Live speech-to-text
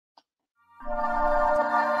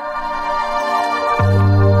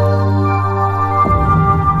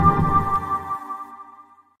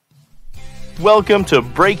Welcome to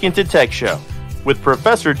Break Into Tech Show with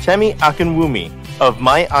Professor Temi Akinwumi of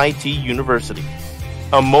My IT University,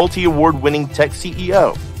 a multi-award-winning tech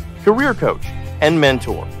CEO, career coach, and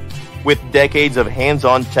mentor. With decades of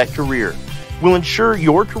hands-on tech career, will ensure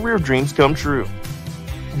your career dreams come true.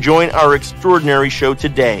 Join our extraordinary show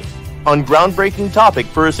today on groundbreaking topic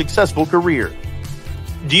for a successful career.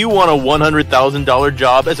 Do you want a $100,000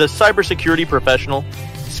 job as a cybersecurity professional,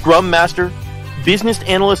 Scrum Master, Business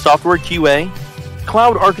Analyst Software QA,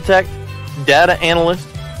 Cloud Architect, Data Analyst,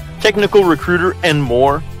 Technical Recruiter, and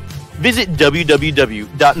more? Visit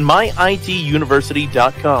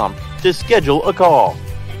www.myituniversity.com to schedule a call.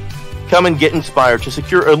 Come and get inspired to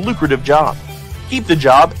secure a lucrative job, keep the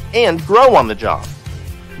job, and grow on the job.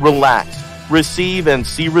 Relax, receive, and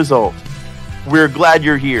see results. We're glad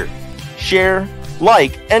you're here. Share,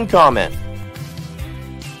 like, and comment.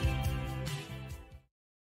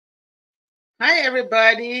 Hi,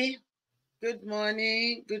 everybody. Good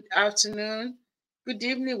morning, good afternoon, good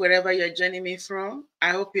evening, wherever you're joining me from.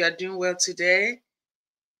 I hope you are doing well today.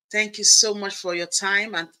 Thank you so much for your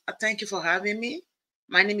time, and thank you for having me.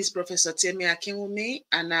 My name is Professor Temi Akinwumi,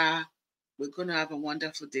 and we're going to have a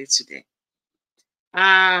wonderful day today.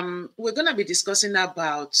 We're going to be discussing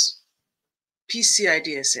about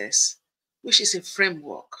PCIDSS, which is a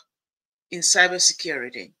framework in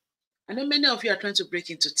cybersecurity. I know many of you are trying to break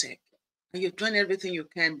into tech, and you've done everything you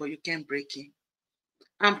can, but you can't break in.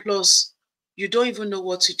 And plus, you don't even know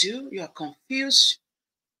what to do. You are confused.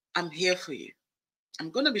 I'm here for you. I'm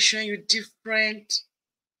going to be showing you different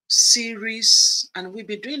series, and we've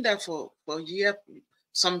been doing that for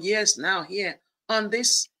some years now here on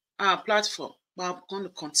this platform. But I'm going to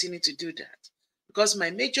continue to do that because my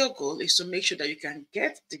major goal is to make sure that you can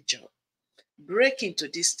get the job, break into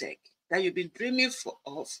this tech that you've been dreaming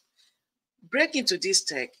of, break into this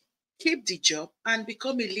tech, keep the job, and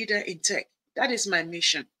become a leader in tech. That is my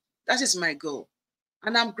mission. That is my goal.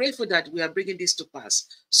 And I'm grateful that we are bringing this to pass.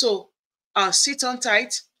 So sit on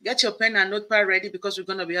tight, get your pen and notepad ready because we're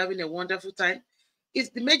going to be having a wonderful time. The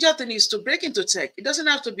major thing is to break into tech. It doesn't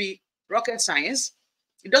have to be rocket science.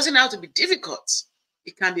 It doesn't have to be difficult.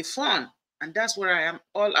 It can be fun. And that's what I am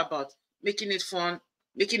all about, making it fun,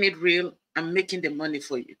 making it real, and making the money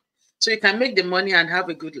for you. So you can make the money and have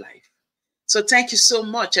a good life. So thank you so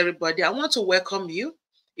much, everybody. I want to welcome you.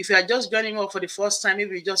 If you are just joining me for the first time,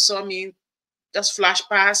 maybe you just saw me just flash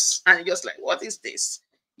past and you're just like, what is this?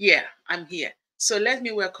 Yeah, I'm here. So let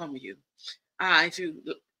me welcome you. If you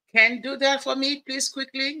can do that for me, please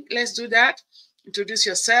quickly, let's do that. Introduce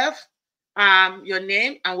yourself, your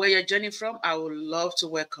name, and where you're joining from. I would love to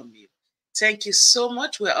welcome you. Thank you so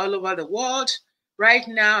much. We're all over the world. Right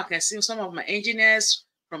now, I can see some of my engineers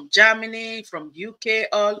from Germany, from UK,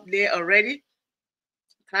 all there already.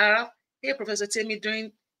 Carl, hey, Professor Temi,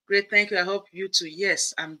 doing great. Thank you. I hope you too.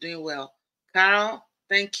 Yes, I'm doing well. Carl,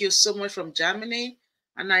 thank you so much from Germany.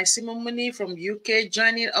 And I see Mumuni from UK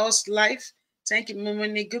joining us live. Thank you,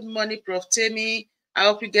 Mumuni. Good morning, Prof. Temi. I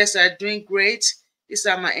hope you guys are doing great. These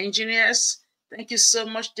are my engineers. Thank you so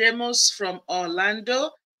much, Demos from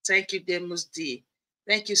Orlando. Thank you, Demos D.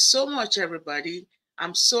 Thank you so much, everybody.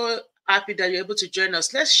 I'm so happy that you're able to join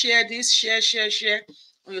us. Let's share this, share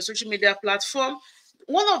on your social media platform.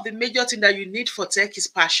 One of the major things that you need for tech is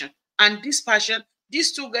passion. And this passion,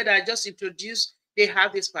 these two guys that I just introduced, they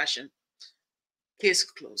have this passion. Case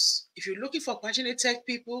closed. If you're looking for passionate tech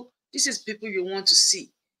people, this is people you want to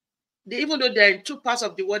see. Even though they're in two parts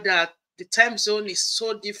of the world, that the time zone is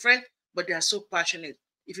so different, but they are so passionate.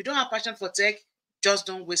 If you don't have passion for tech, just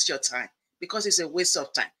don't waste your time because it's a waste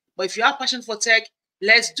of time. But if you have passion for tech,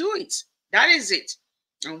 let's do it. That is it.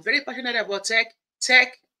 I'm very passionate about tech.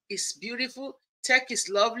 Tech is beautiful. Tech is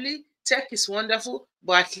lovely. Tech is wonderful.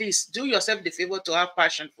 But at least do yourself the favor to have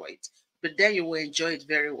passion for it. But then you will enjoy it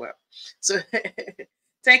very well. So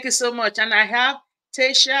thank you so much. And I have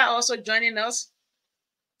Tasha also joining us.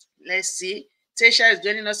 Let's see. Tasha is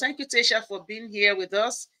joining us. Thank you, Tasha, for being here with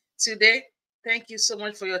us today. Thank you so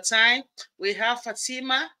much for your time. We have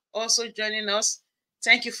Fatima also joining us.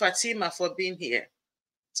 Thank you, Fatima, for being here.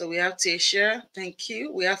 So we have Tasha. Thank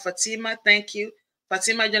you. We have Fatima. Thank you.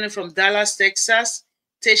 Fatima joining from Dallas, Texas.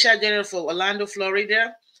 Tasha joining from Orlando,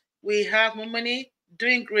 Florida. We have Mumani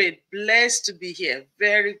doing great. Blessed to be here.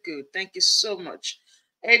 Very good. Thank you so much.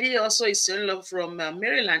 Eddie also is from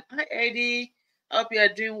Maryland. Hi, Eddie. I hope you are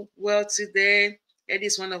doing well today. Eddie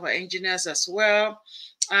is one of our engineers as well.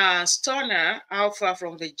 Stoner Alpha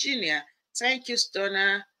from Virginia. Thank you,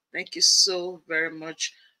 Stoner. Thank you so very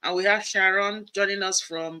much. And we have Sharon joining us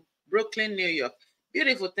from Brooklyn, New York.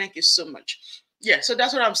 Beautiful. Thank you so much. Yeah, so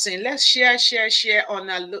that's what I'm saying. Let's share on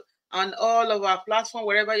on all of our platforms,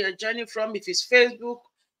 wherever you're joining from, if it's Facebook,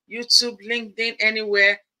 YouTube, LinkedIn,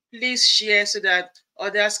 anywhere, please share so that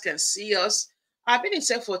others can see us. I've been in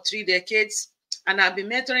tech for 3 decades, and I've been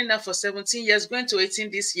mentoring now for 17 years, going to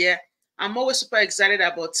 18 this year. I'm always super excited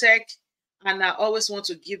about tech, and I always want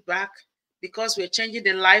to give back because we're changing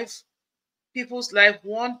the life, people's life,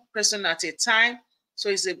 one person at a time. So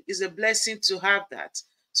it's a blessing to have that.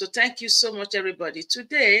 So thank you so much, everybody.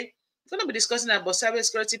 Today, we're going to be discussing about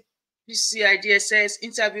cybersecurity PCI DSS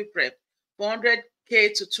interview prep for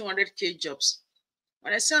 100K to 200K jobs.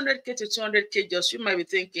 When I say 100K to 200K jobs, you might be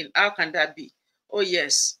thinking, how can that be? Oh,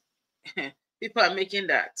 yes. People are making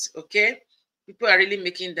that, okay? People are really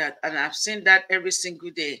making that, and I've seen that every single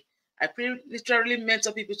day. I literally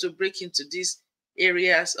mentor people to break into these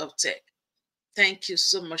areas of tech. Thank you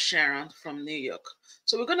so much, Sharon from New York.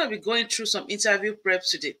 So we're going to be going through some interview prep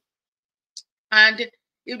today. And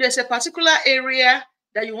if there's a particular area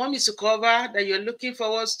that you want me to cover, that you're looking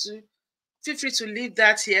forward to, feel free to leave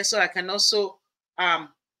that here so I can also,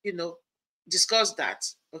 discuss that,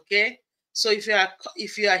 okay? So if you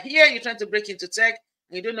are here, you're trying to break into tech,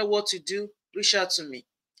 and you don't know what to do, reach out to me.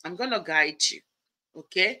 I'm going to guide you,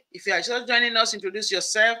 okay? If you are just joining us, introduce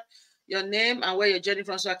yourself, your name, and where you're joining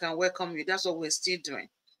from so I can welcome you. That's what we're still doing,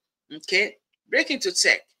 okay? Break into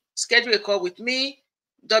tech. Schedule a call with me,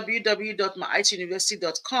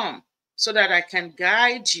 www.myituniversity.com, so that I can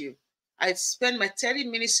guide you. I spend my 30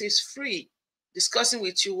 minutes is free discussing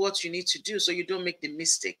with you what you need to do so you don't make the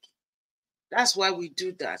mistake. That's why we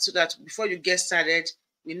do that, so that before you get started,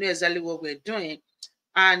 we know exactly what we're doing.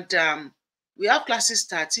 And we have classes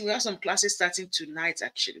starting. We have some classes starting tonight,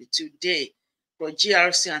 actually, today, for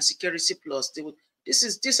GRC and Security Plus.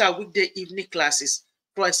 These are weekday evening classes.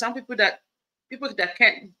 For some people that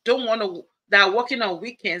that are working on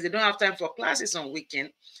weekends, they don't have time for classes on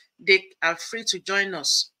weekend, they are free to join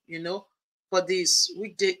us, for these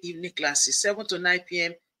weekday evening classes, 7 to 9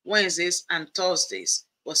 p.m. Wednesdays and Thursdays,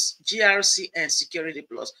 was GRC and Security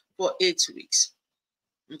Plus for 8 weeks.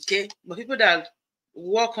 Okay, but people that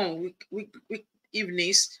work on week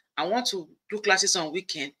evenings and want to do classes on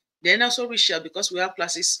weekend, then also reach out, because we have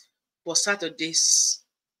classes for Saturdays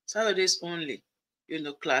only,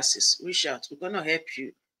 classes. Reach out. We're going to help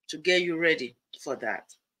you to get you ready for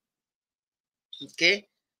that. Okay,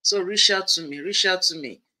 so reach out to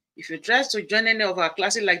me. If you try to join any of our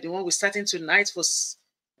classes, like the one we're starting tonight for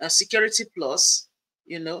Security Plus,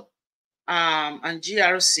 and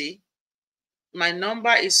GRC, my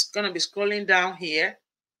number is going to be scrolling down here,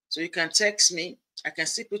 so you can text me. I can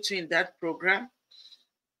still put you in that program,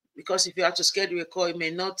 because if you have to schedule a call, you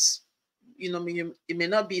may not be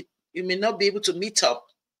able to meet up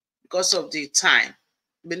because of the time.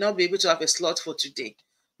 You may not be able to have a slot for today,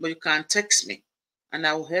 but you can text me, and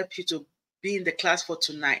I will help you to be in the class for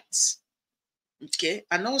tonight. Okay,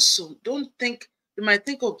 and also don't think, you might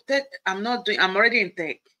think, oh, tech, I'm already in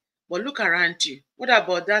tech. But look around you. What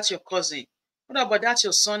about that your cousin? What about that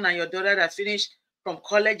your son and your daughter that finished from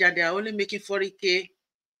college and they are only making 40K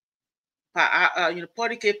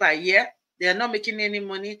per year? They are not making any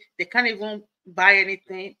money. They can't even buy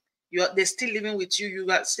anything. They're still living with you. You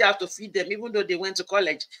still have to feed them, even though they went to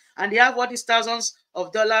college. And they have all these thousands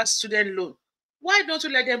of dollars student loan. Why don't you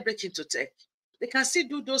let them break into tech? They can still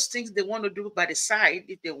do those things they want to do by the side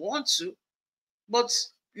if they want to. But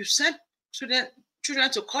you send children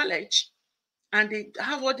to college, and they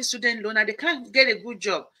have all the student loan, and they can't get a good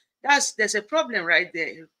job. There's a problem right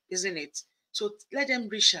there, isn't it? So let them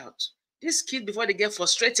reach out. These kids, before they get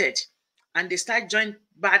frustrated and they start joining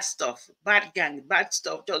bad stuff, bad gang, bad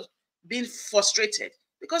stuff, just being frustrated.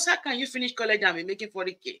 Because how can you finish college and be making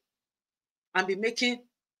 40K and be making,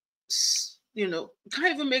 you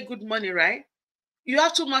can't even make good money, right? You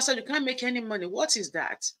have 2 masters, you can't make any money. What is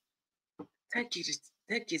that? Tech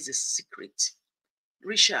is a secret.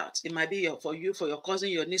 Reach out. It might be for you, for your cousin,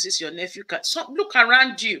 your nieces, your nephew. Look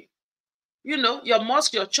around you. Your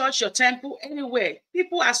mosque, your church, your temple, anywhere.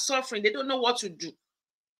 People are suffering. They don't know what to do.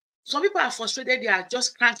 Some people are frustrated. They are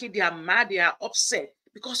just cranky. They are mad. They are upset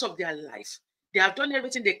because of their life. They have done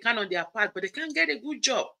everything they can on their part, but they can't get a good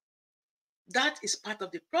job. That is part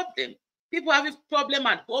of the problem. People have a problem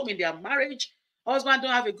at home in their marriage. Husband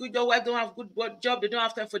don't have a good job. Wife don't have a good job. They don't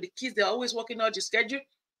have time for the kids. They're always working out the schedule.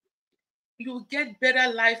 You get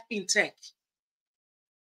better life in tech.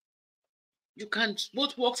 You can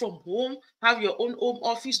both work from home, have your own home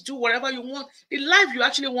office, do whatever you want. The life you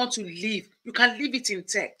actually want to live, you can live it in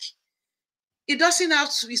tech. It doesn't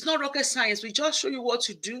have to, it's not rocket science. We just show you what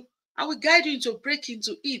to do, and we guide you to break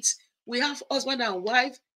into it. We have husband and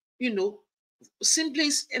wife,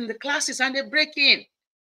 siblings in the classes, and they break in.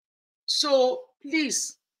 So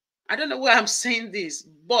please, I don't know why I'm saying this,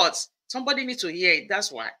 but somebody needs to hear it. That's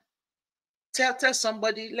why. Tell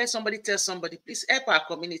somebody, let somebody tell somebody, please help our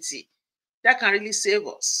community. That can really save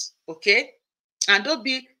us. Okay. And don't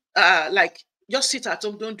be like, just sit at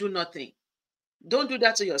home, don't do nothing. Don't do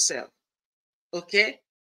that to yourself. Okay.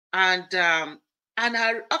 And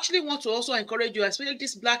I actually want to also encourage you, especially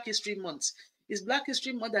this Black History Month. It's Black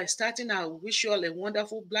History Month that is starting. I wish you all a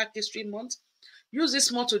wonderful Black History Month. Use this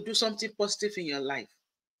month to do something positive in your life.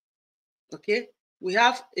 Okay. We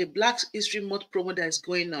have a Black History Month promo that is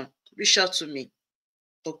going on. Reach out to me.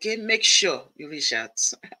 Okay. Make sure you reach out.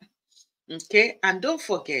 Okay. And don't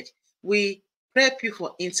forget, we prep you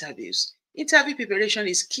for interviews. Interview preparation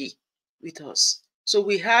is key with us. So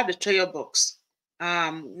we have the treasure box.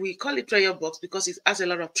 We call it treasure box because it has a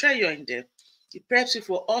lot of treasure in there. It preps you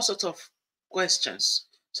for all sorts of questions.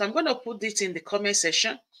 So I'm going to put this in the comment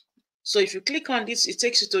section. So if you click on this, it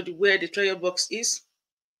takes you to where the treasure box is.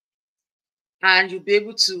 And you'll be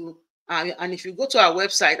able to, and if you go to our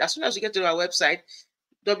website, as soon as you get to our website,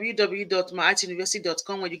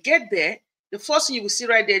 www.myituniversity.com, when you get there, the first thing you will see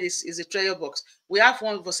right there is a treasure box. We have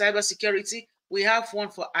one for cybersecurity. We have one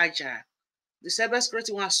for agile. The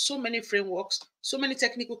cybersecurity one has so many frameworks, so many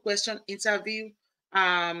technical questions, interview,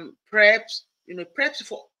 preps, preps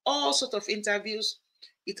for all sorts of interviews.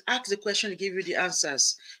 It asks the question to give you the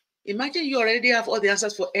answers. Imagine you already have all the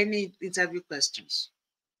answers for any interview questions.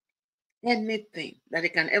 Anything that they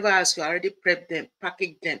can ever ask you, already prep them,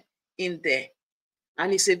 package them in there.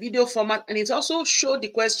 And it's a video format, and it also shows the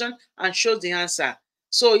question and shows the answer.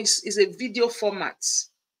 So it's a video format.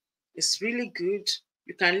 It's really good.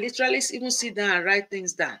 You can literally even sit down and write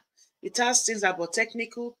things down. It has things about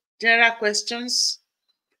technical, general questions,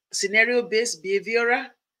 scenario-based, behavioral,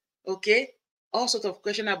 okay? All sorts of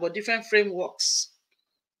questions about different frameworks,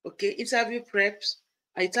 okay? Interview preps.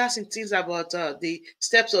 It has things about the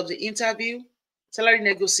steps of the interview, salary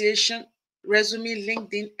negotiation, resume,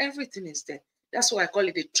 LinkedIn, everything is there. That's why I call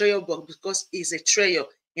it a treasure box, because it's a treasure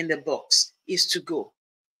in the box. Is to go.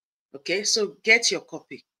 Okay, so get your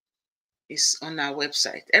copy. It's on our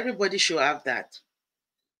website. Everybody should have that.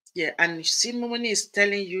 Yeah, and Simone is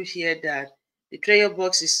telling you here that the treasure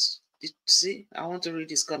box is, see, I want to read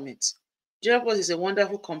his comments. Treasure box is a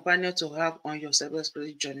wonderful companion to have on your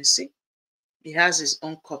cybersecurity journey. See, he has his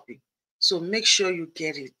own copy. So make sure you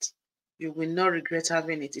get it. You will not regret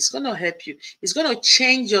having it. It's going to help you. It's going to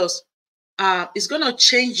change your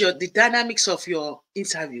the dynamics of your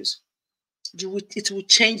interviews. It will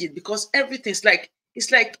change it, because everything's like,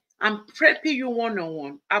 it's like I'm prepping you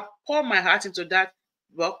one-on-one. I pour my heart into that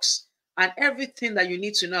box, and everything that you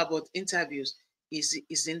need to know about interviews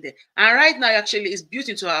is in there. And right now, actually, it's built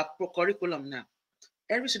into our curriculum now.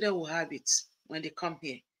 Every student will have it when they come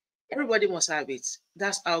here. Everybody must have it.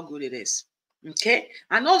 That's how good it is. Okay.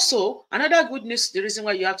 And also, another good news, the reason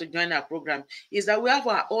why you have to join our program is that we have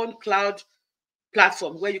our own cloud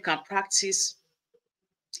platform where you can practice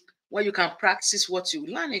what you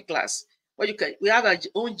learn in class. We have our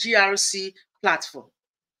own GRC platform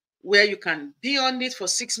where you can be on it for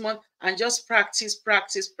 6 months and just practice.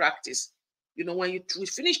 When we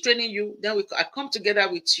finish training you, then I come together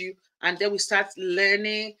with you, and then we start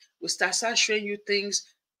learning. We start showing you things,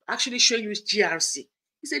 actually showing you GRC.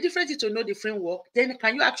 It's a different thing to know the framework. Then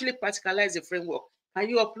can you actually practicalize the framework? Can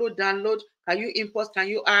you upload, download? Can you import? Can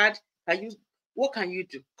you add? What can you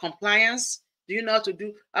do? Compliance. Do you know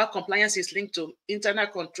how compliance is linked to internal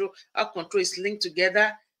control? How control is linked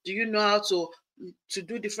together? Do you know how to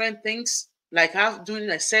do different things, like doing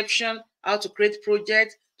exception, how to create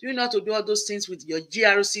projects? Do you know how to do all those things with your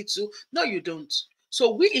GRC too? No, you don't.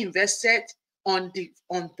 So we invested on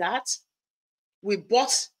that. We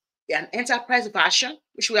bought an enterprise version,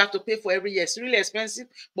 which we have to pay for every year. It's really expensive,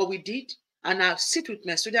 but we did. And I sit with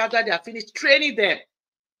my students after they have finished training them.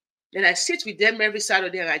 Then I sit with them every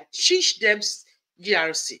Saturday and I teach them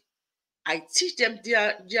GRC. I teach them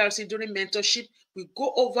GRC during mentorship. We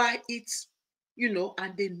go over it,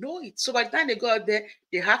 and they know it. So by the time they go out there,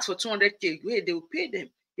 they ask for 200K, they will pay them.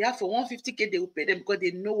 They ask for 150K, they will pay them, because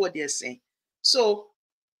they know what they're saying. So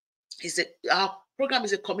our program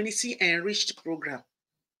is a community enriched program,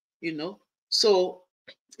 So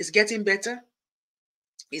it's getting better.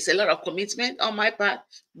 It's a lot of commitment on my part,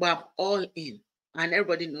 but I'm all in. And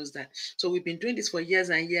everybody knows that. So we've been doing this for years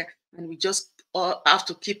and years, and we just all have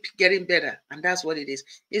to keep getting better. And that's what it is.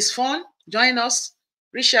 It's fun. Join us.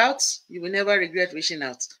 Reach out. You will never regret reaching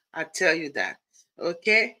out. I tell you that.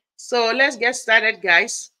 Okay. So let's get started,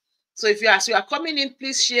 guys. So if you are coming in,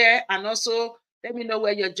 please share, and also let me know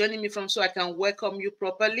where you're joining me from so I can welcome you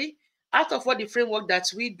properly. Out of all the framework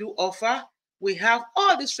that we do offer, we have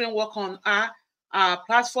all this framework on our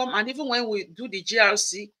platform. And even when we do the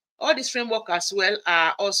GRC, all these framework as well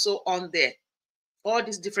are also on there. All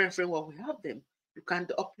these different frameworks, we have them. You can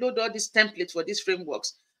upload all these templates for these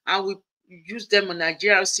frameworks, and we use them on our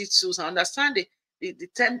GRC tools and understand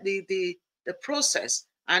the process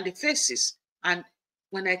and the phases. And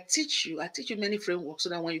when I teach you many frameworks so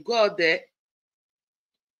that when you go out there,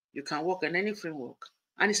 you can work on any framework.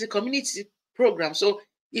 And it's a community program. So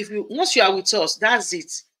once you are with us, that's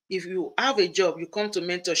it. If you have a job, you come to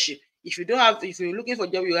mentorship. If you're looking for a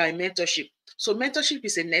job, you are in mentorship. So mentorship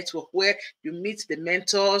is a network where you meet the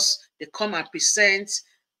mentors, they come and present,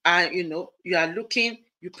 and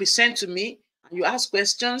you present to me, and you ask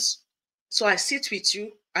questions. So I sit with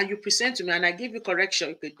you and you present to me and I give you correction.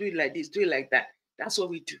 You can do it like this, do it like that. That's what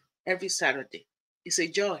we do every Saturday. It's a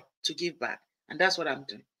joy to give back. And that's what I'm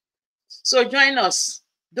doing. So join us.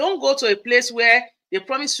 Don't go to a place where they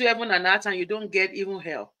promise you heaven and earth and you don't get even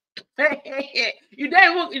hell. You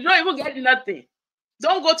don't even get nothing.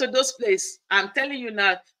 Don't go to those places. I'm telling you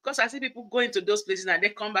now, because I see people go into those places and they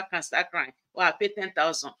come back and start crying. Or I pay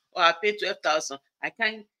 10,000 or I pay 12,000.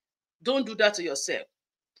 Don't do that to yourself.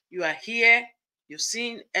 You are here, you've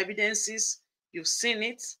seen evidences, you've seen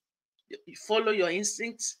it, you follow your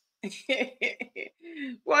instincts.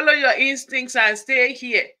 Follow your instincts and stay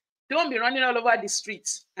here. Don't be running all over the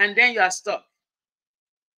streets and then you are stuck.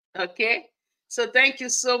 Okay? So thank you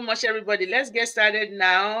so much, everybody. Let's get started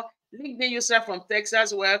now. LinkedIn user from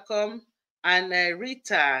Texas, welcome. And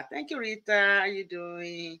Rita, thank you, Rita. How are you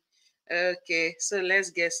doing? Okay, so let's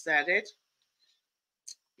get started.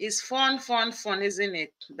 It's fun, isn't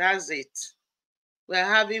it? That's it. We're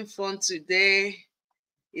having fun today.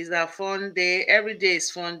 It's a fun day. Every day is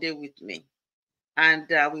fun day with me. And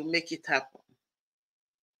we make it happen.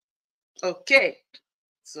 Okay,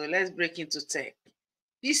 so let's break into tech.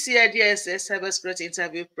 PCIDSS cybersecurity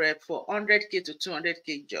interview prep for 100K to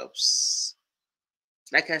 200K jobs.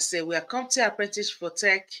 Like I said, we are Competency Apprentice for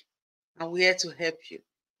Tech, and we're here to help you.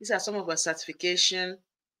 These are some of our certification.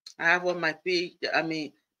 I have all my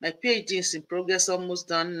PhD. My PhD is in progress, almost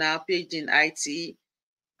done now. PhD in IT.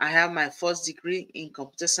 I have my first degree in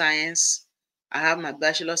computer science. I have my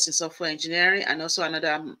bachelor's in software engineering, and also I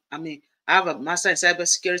have a master in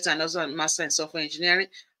cybersecurity and also a master in software engineering.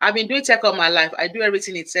 I've been doing tech all my life. I do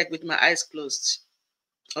everything in tech with my eyes closed.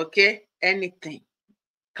 Okay? Anything.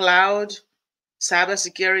 Cloud,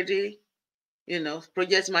 cybersecurity,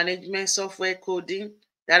 project management, software coding,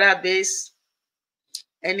 database,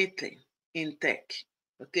 anything in tech.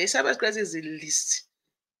 Okay? Cybersecurity is the least.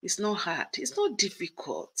 It's not hard. It's not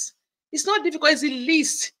difficult. It's not difficult. It's the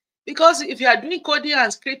least. Because if you are doing coding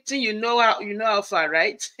and scripting, you know how far,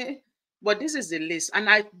 right? But this is the list, and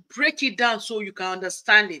I break it down so you can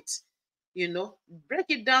understand it. Break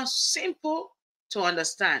it down simple to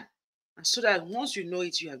understand, and so that once you know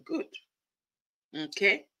it, you are good.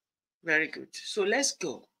 Okay, very good. So let's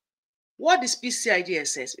go. What is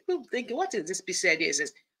PCIDSS? People think, what is this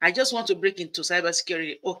PCIDSS? I just want to break into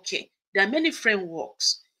cybersecurity. Okay, there are many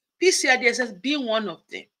frameworks. PCIDSS being one of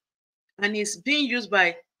them, and it's being used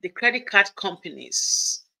by the credit card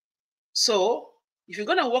companies. So if you're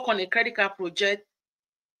going to work on a credit card project,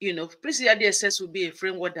 PCIDSS will be a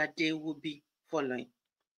framework that they will be following.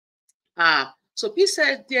 So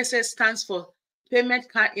PCIDSS stands for Payment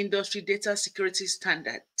Card Industry Data Security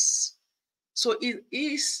Standards. So it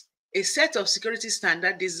is a set of security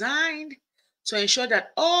standards designed to ensure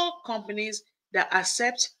that all companies that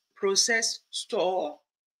accept, process, store,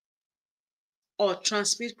 or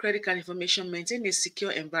transmit credit card information maintain a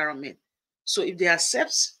secure environment. So if they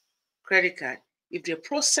accept credit card, if they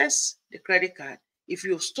process the credit card, if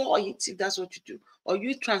you store it, if that's what you do, or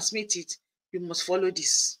you transmit it, you must follow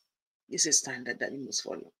this. It's a standard that you must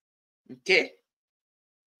follow. Okay?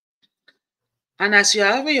 And as you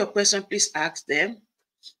are having your question, please ask them.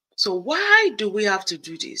 So why do we have to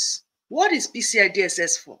do this? What is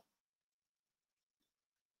PCIDSS for?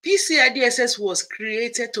 PCIDSS was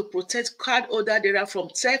created to protect cardholder data from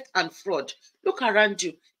theft and fraud. Look around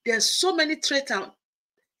you. There's so many theft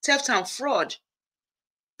and fraud.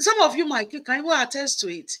 Some of you can even attest to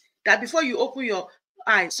it, that before you open your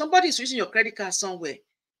eyes, somebody is using your credit card somewhere.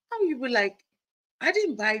 And you'll be like, I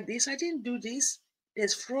didn't buy this, I didn't do this.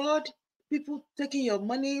 There's fraud, people taking your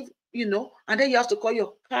money, and then you have to call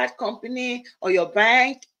your card company or your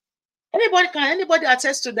bank. Can anybody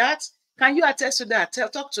attest to that? Can you attest to that?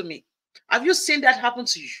 Talk to me. Have you seen that happen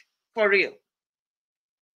to you? For real?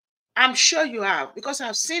 I'm sure you have, because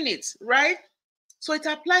I've seen it, right? So it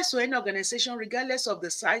applies to any organization, regardless of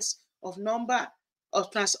the size of number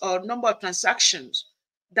of transactions,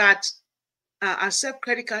 that accept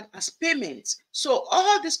credit card as payment. So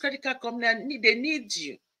all these credit card companies, they need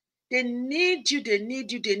you. They need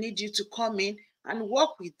you to come in and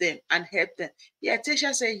work with them and help them. Yeah,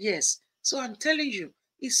 Tasha said yes. So I'm telling you,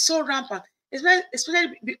 it's so rampant.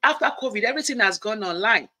 Especially after COVID, everything has gone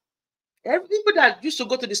online. People that used to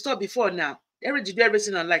go to the store before now, they already do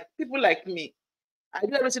everything online. People like me, I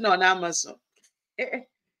do everything on Amazon.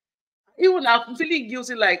 Even I'm feeling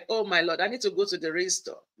guilty, like, oh my Lord, I need to go to the real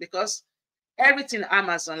store because everything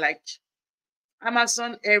Amazon, like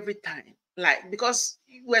Amazon every time, like, because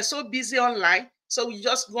we're so busy online, so we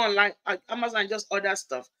just go online, Amazon, just order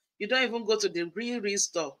stuff. You don't even go to the real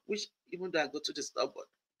store, which even though I go to the store, but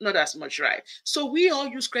not as much, right? So we all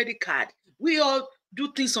use credit card. We all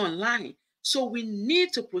do things online. So we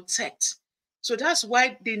need to protect. So that's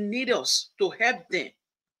why they need us to help them.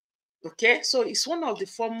 Okay, so it's one of the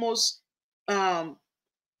foremost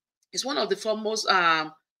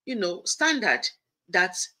standard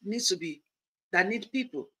that needs to be, that need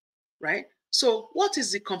people, right? So what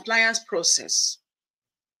is the compliance process?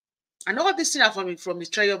 And all these things are from the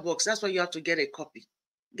trial box. That's why you have to get a copy.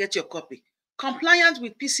 Get your copy. Compliance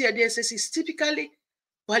with PCI DSS is typically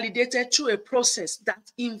validated through a process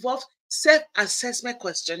that involves self-assessment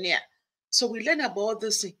questionnaire. So we learn about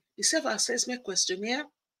this thing. The self-assessment questionnaire.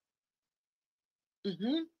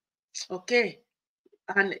 Okay.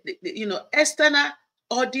 And external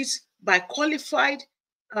audits by qualified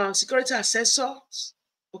security assessors,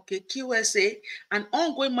 okay, QSA, and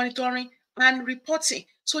ongoing monitoring and reporting.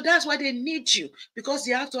 So that's why they need you, because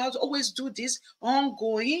they have to always do this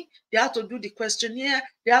ongoing. They have to do the questionnaire.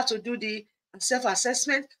 They have to do the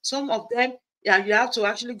self-assessment. Some of them, yeah, you have to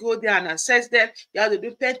actually go there and assess them. You have to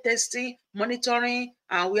do pen testing, monitoring,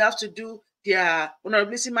 and we have to do their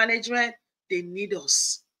vulnerability management. They need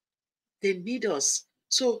us. They need us.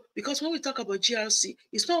 So, because when we talk about GRC,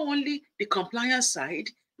 it's not only the compliance side,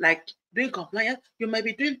 like doing compliance, you might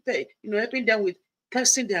be doing, helping them with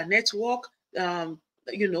testing their network, and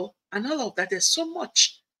all of that. There's so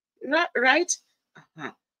much, right?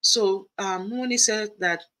 So, Moni said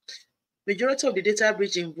that majority of the data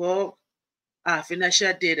breach involve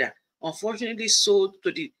financial data, unfortunately sold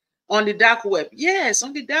on the dark web. Yes,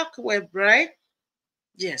 on the dark web, right?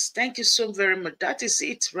 Yes, thank you so very much. That is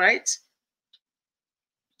it, right?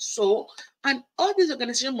 So, and all these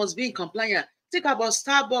organizations must be in compliance. Think about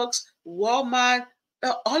Starbucks, Walmart,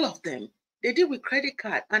 all of them. They deal with credit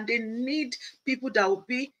card, and they need people that will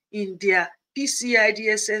be in their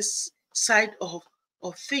PCIDSS side of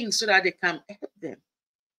things so that they can help them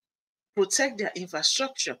protect their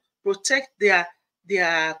infrastructure, protect their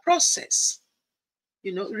process.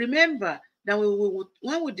 Remember that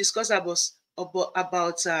when we discuss about when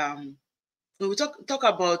we talk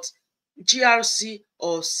about GRC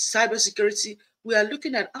or cybersecurity, we are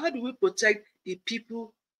looking at how do we protect the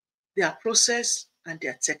people, their process, and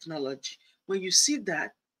their technology. When you see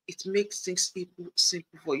that, it makes things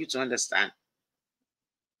simple for you to understand.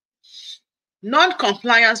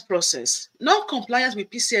 Non-compliance process. Non-compliance with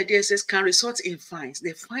PCI DSS can result in fines.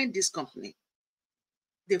 They fine this company.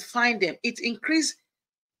 They fine them. It increases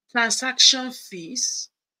transaction fees.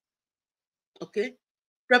 Okay.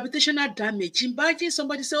 Reputational damage. Imagine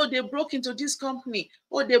somebody say, oh, they broke into this company,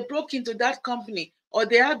 or they broke into that company, or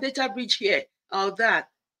they have data breach here, or that.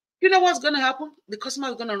 You know what's going to happen? The customer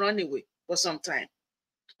is going to run away for some time,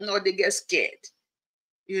 or they get scared,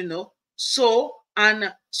 So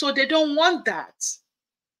they don't want that.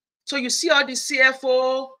 So you see all the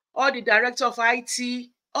CFO, all the director of IT,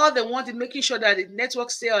 all they want is making sure that the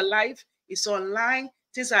network stay alive, it's online,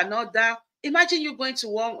 things are not down. Imagine you going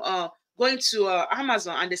to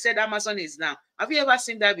Amazon, and they said Amazon is down. Have you ever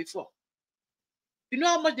seen that before? You know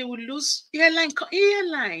how much they will lose?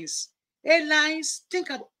 Airlines,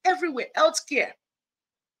 think about everywhere, healthcare,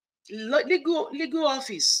 legal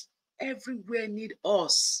office, everywhere need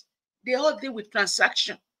us. They all deal with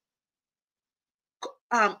transaction.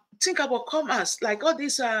 Think about commerce, like all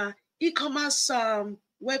these e-commerce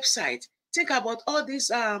websites. Think about all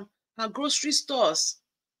these grocery stores.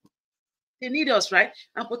 They need us, right?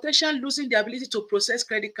 And potential losing the ability to process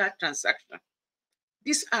credit card transaction.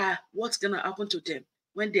 These are what's going to happen to them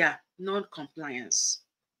when they are non-compliance.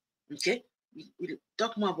 Okay? We'll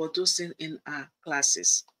talk more about those things in our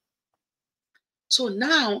classes. So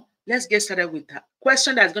now, let's get started with that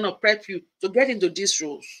question that's going to prep you to get into these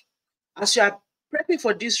roles. As you are prepping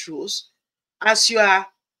for these roles, as you are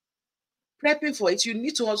prepping for it, you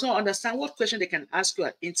need to also understand what question they can ask you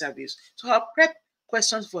at interviews. So I'll prep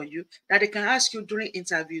questions for you that they can ask you during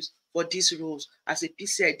interviews for these roles as a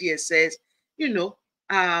PCI DSS,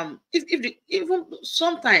 Even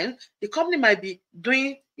sometimes the company might be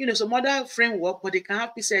doing, some other framework, but they can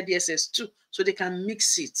have PCI DSS too, so they can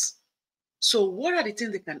mix it. So what are the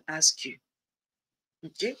things they can ask you?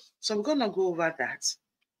 Okay, so we're gonna go over that.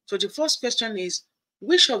 So the first question is,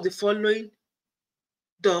 which of the following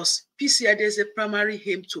does PCI DSS primarily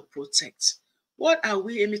aim to protect? What are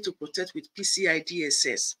we aiming to protect with PCI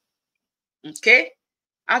DSS? Okay,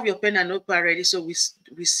 have your pen and notepad ready so we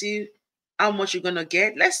see how much you're gonna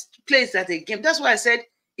get. Let's play that a game. That's why I said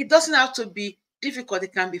it doesn't have to be difficult,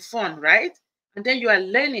 it can be fun, right? And then you are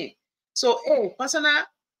learning. So A,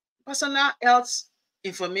 personal health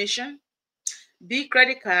information, B,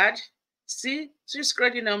 credit card, C, Swiss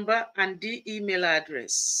credit number, and D, email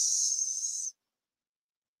address.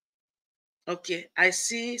 Okay, I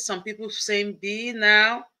see some people saying B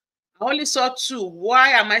now. I only saw 2. Why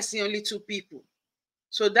am I seeing only 2 people?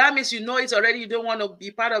 So that means you know it already. You don't want to be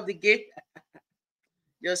part of the game.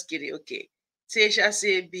 Just kidding. Okay. Tesha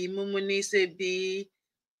say B. Mumuni say B.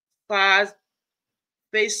 First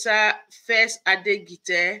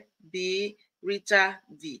Adegite B. Rita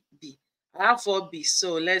B. I have 4 B.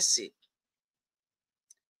 So let's see.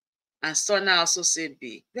 And Sona also say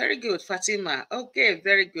B. Very good. Fatima. Okay,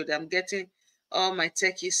 very good. I'm getting all my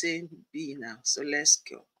techies saying B now. So let's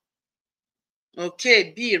go.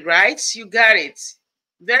 Okay, B, right? You got it.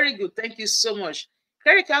 Very good. Thank you so much.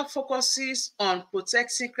 Credit card focuses on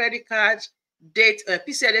protecting credit card data.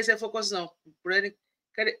 PCIDSS focuses on credit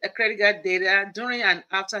card data during and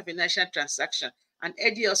after financial transaction. And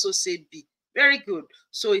Eddie also said B. Very good.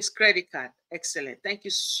 So it's credit card. Excellent. Thank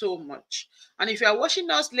you so much. And if you are watching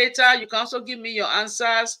us later, you can also give me your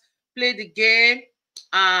answers, play the game.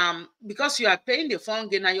 Because you are playing the fun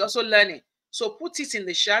game and you're also learning. So put it in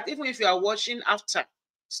the chat, even if you are watching after,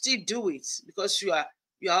 still do it because you are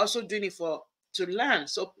also doing it to learn.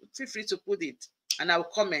 So feel free to put it and I will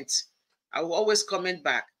comment. I will always comment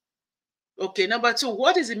back. Okay, number 2,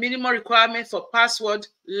 what is the minimum requirement for password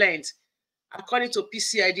length according to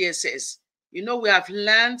PCI DSS? We have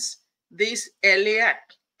learned this earlier.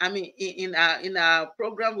 I mean, in our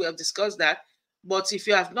program, we have discussed that. But if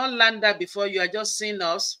you have not learned that before, you are just seeing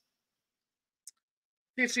us,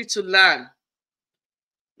 feel free to learn.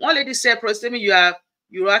 One lady said, Professor Temi,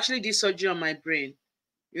 you actually did surgery on my brain,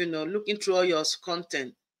 looking through all your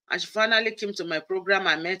content. And she finally came to my program.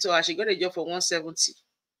 I mentor her. She got a job for 170.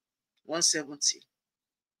 170.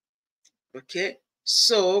 Okay.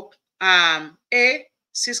 So A,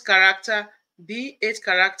 6 character, B, 8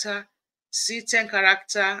 character, C, 10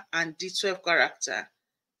 character, and D, 12 character.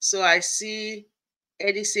 So I see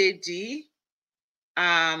Eddie say D.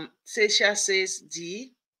 Sasha says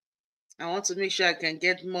D. I want to make sure I can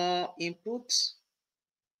get more input.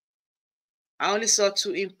 I only saw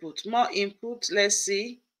 2 input. More input. Let's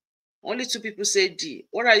see. Only 2 people say D.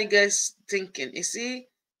 What are you guys thinking? You see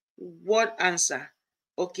what answer?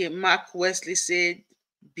 Okay, Mark Wesley said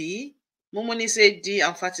B. Momoni said D,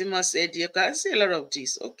 and Fatima said D. Okay, I see a lot of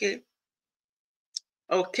D's. Okay.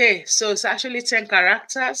 Okay, so it's actually 10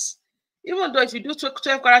 characters. Even though if you do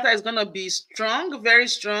 12 characters, it's going to be strong, very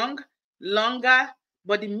strong, longer,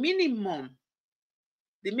 but the minimum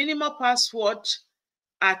password,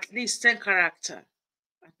 at least 10 character,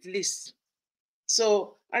 at least.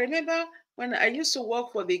 So I remember when I used to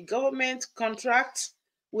work for the government contract,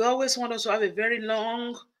 we always want us to have a very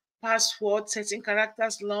long password, 13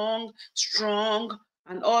 characters long, strong,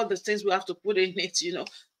 and all the things we have to put in it,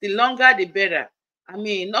 The longer, the better. I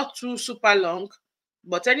mean, not too super long,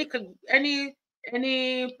 but any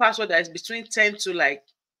password that is between 10 to like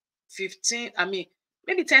 15, I mean,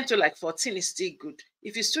 maybe 10 to like 14 is still good.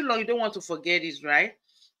 If it's too long, you don't want to forget it, right?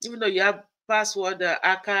 Even though you have password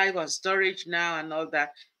archive and storage now and all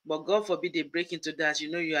that, but God forbid they break into that,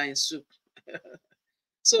 you are in soup.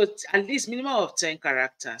 So at least minimum of 10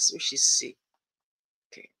 characters, which is C.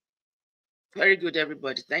 Okay. Very good,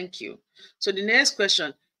 everybody. Thank you. So the next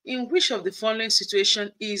question, in which of the following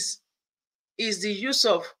situation is the use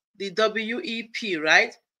of the WEP,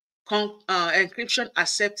 right? Encryption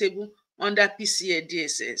acceptable under PCI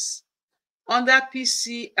DSS? Under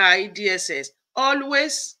PCI DSS,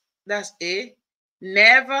 always, that's A.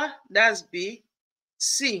 Never, that's B.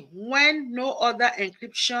 C, when no other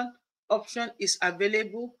encryption option is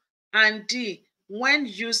available, and D, when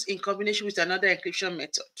used in combination with another encryption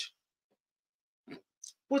method.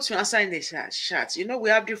 Put your answer in the chat. We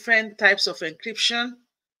have different types of encryption.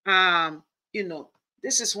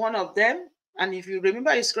 This is one of them. And if you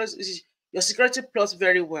remember your security plus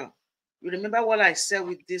very well, you remember what I said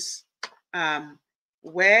with this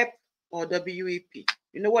web or WEP.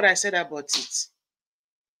 You know what I said about it?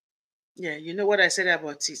 Yeah, you know what I said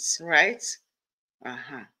about it, right?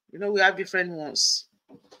 You know, we have different ones.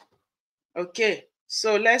 Okay,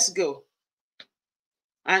 so let's go.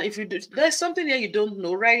 And if there's something here you don't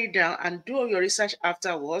know, write it down and do all your research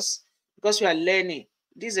afterwards, because you are learning.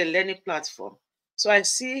 This is a learning platform. So I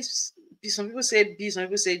see some people say B, some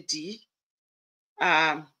people say D.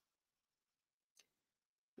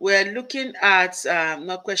 We're looking at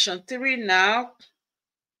now question 3 now.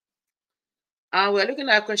 We're looking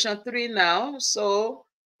at question 3 now. So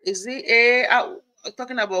is it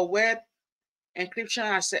talking about web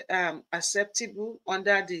encryption acceptable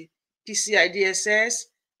under the PCI DSS?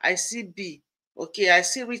 I see B. Okay, I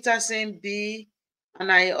see Rita saying B,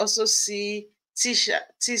 and I also see Tessa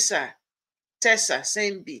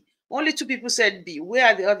saying B. Only 2 people said B. Where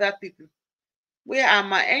are the other people? Where are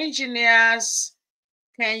my engineers?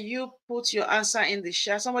 Can you put your answer in the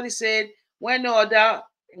chat? Somebody said, when no other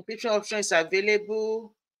encryption option is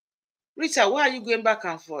available. Rita, why are you going back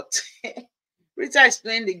and forth? Rita is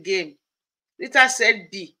playing the game. Rita said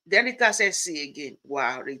B. Then Rita said C again.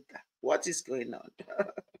 Wow, Rita, what is going on?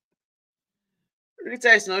 Rita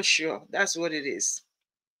is not sure. That's what it is.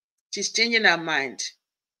 She's changing her mind.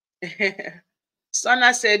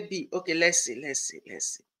 Sana said B. Okay, let's see.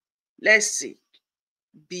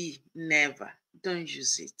 B, never. Don't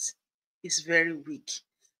use it. It's very weak.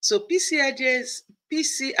 So PCIDSS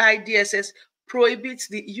prohibits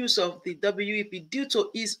the use of the WEP due to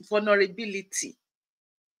its vulnerability.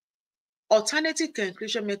 Alternative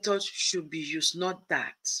encryption methods should be used, not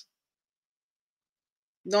that.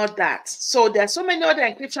 Not that. So there are so many other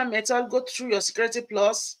encryption methods. Go through your security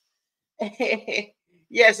plus.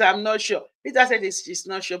 Yes, I'm not sure. Peter said she's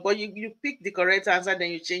not sure, but you pick the correct answer,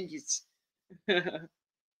 then you change it.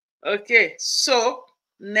 Okay, so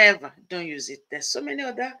never, don't use it. There's so many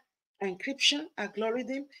other encryption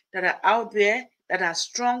algorithms that are out there that are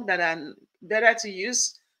strong, that are better to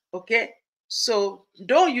use. Okay, so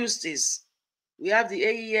don't use this. We have the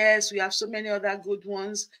AES, we have so many other good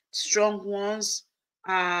ones, strong ones.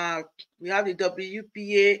 We have the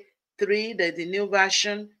WPA 3, the new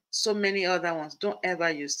version, so many other ones. Don't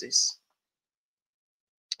ever use this.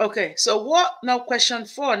 Okay, so what now? Question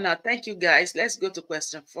 4 now. Thank you, guys. Let's go to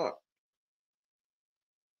question 4.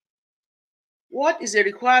 What is a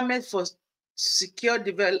requirement for secure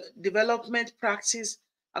development practice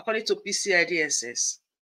according to PCIDSS?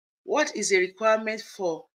 What is a requirement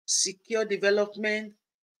for secure development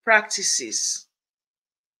practices?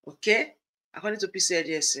 Okay, according to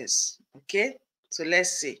PCIDSS. Okay, so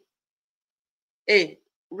let's see. A,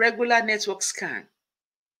 regular network scan.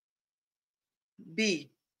 B,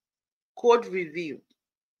 code review.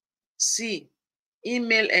 C,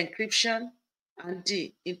 email encryption. And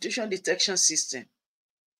D, intrusion detection system.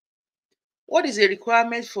 What is a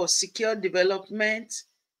requirement for secure development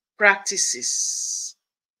practices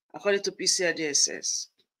according to PCIDSS?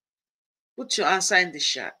 Put your answer in the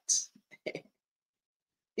chat.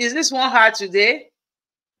 Is this one hard today?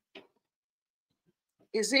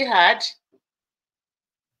 Is it hard?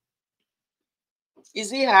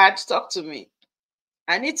 Is it hard? Talk to me.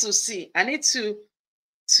 I need to see. I need to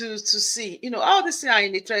see. You know, all these things are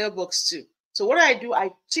in the trial box too. So what I do,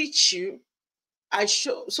 I teach you. I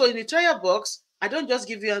show. So in the trial box, I don't just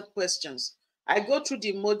give you questions. I go through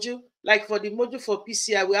the module. Like for the module for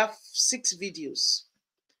PCI, we have 6 videos,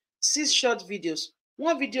 6 short videos.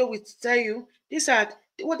 One video will tell you this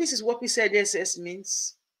is what PCIDSS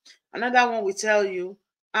means. Another one will tell you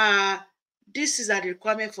this is a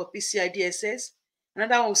requirement for PCIDSS.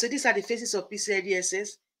 Another one will say these are the phases of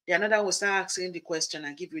PCIDSS. The another one will start asking the question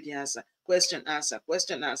and give you the answer. Question, answer,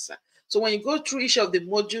 question, answer. So when you go through each of the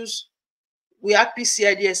modules, we have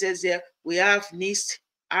PCIDSS there, we have Nist,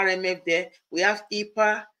 RMF there, we have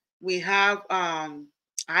EPA, we have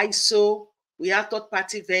ISO, we have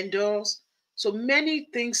third-party vendors. So many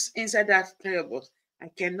things inside that variable. I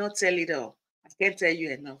cannot tell it all. I can't tell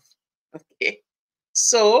you enough. Okay.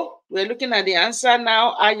 So we're looking at the answer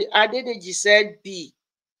now. Adedeji said B.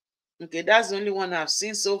 Okay, that's the only one I've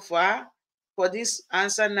seen so far for this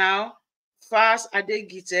answer now. First,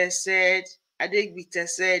 Adegbite said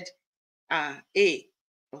A.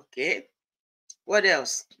 Okay. What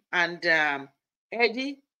else? And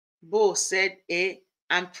Eddie Bo said A,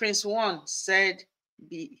 and Prince One said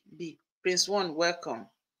B. Prince One, welcome.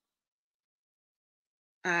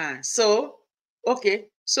 So okay.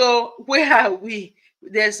 So where are we?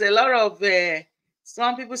 There's a lot of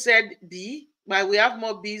some people said B, but we have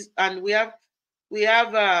more B's, and we have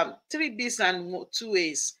 3 B's and 2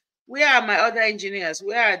 A's. Where are my other engineers?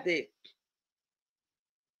 Where are they?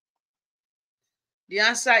 The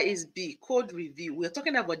answer is B, code review. We're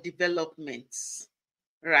talking about developments,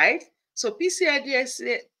 right? So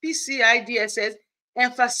PCIDSS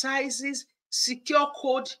emphasizes secure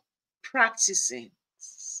code practicing.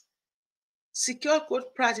 Secure code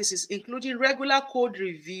practices, including regular code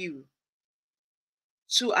review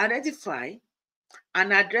to identify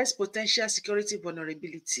and address potential security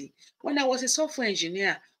vulnerability. When I was a software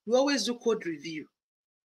engineer, we always do code review.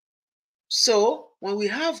 So when we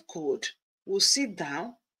have code, we'll sit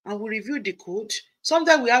down and we'll review the code.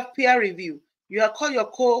 Sometimes we have peer review. You call your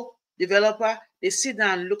co-developer, they sit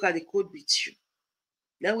down and look at the code with you.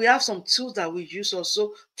 Then we have some tools that we use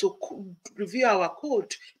also to review our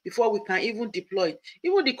code before we can even deploy it.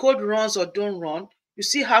 Even the code runs or don't run, you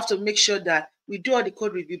still have to make sure that we do all the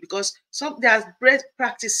code review, because there's best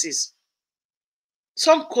practices.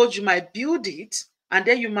 Some code you might build it and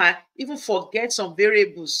then you might even forget some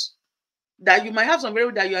variables, that you might have some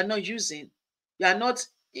variables that you are not using. You are not,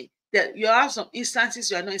 that you have some instances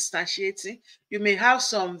you are not instantiating. You may have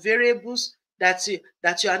some variables that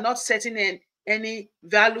you are not setting any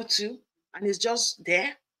value to, and it's just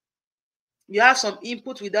there. You have some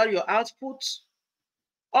input without your output,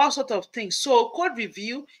 all sorts of things. So code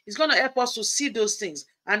review is going to help us to see those things.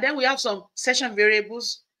 And then we have some session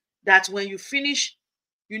variables that when you finish,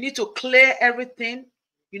 you need to clear everything.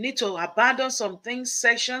 You need to abandon some things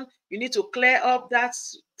section. You need to clear up that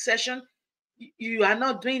session. You are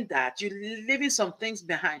not doing that. You're leaving some things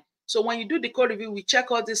behind. So when you do the code review, we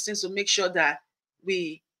check all these things to make sure that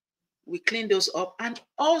we clean those up. And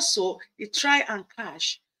also you try and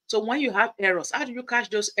cache. So when you have errors, how do you cache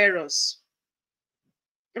those errors?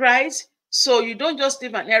 Right? So you don't just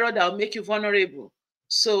leave an error that will make you vulnerable.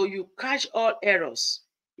 So you cache all errors.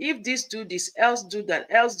 If this do this, else do that,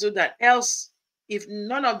 else do that, else. If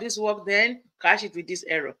none of this work, then cache it with this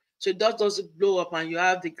error. So it doesn't blow up and you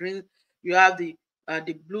have the green, you have the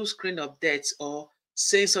blue screen of death, or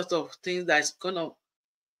same sort of things that's gonna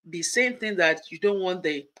be saying things that you don't want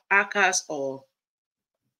the hackers or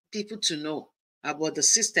people to know about the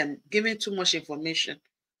system, giving too much information.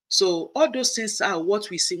 So all those things are what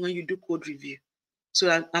we see when you do code review.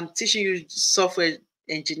 So I'm teaching you software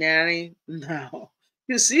engineering now.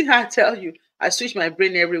 You see, I tell you, I switch my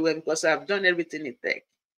brain everywhere because I've done everything in tech.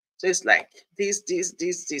 So it's like this,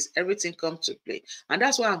 everything comes to play. And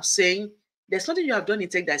that's why I'm saying there's nothing you have done in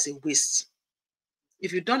tech that's a waste.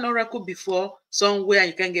 If you've done Oracle before, somewhere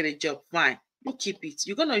you can get a job, fine. You keep it.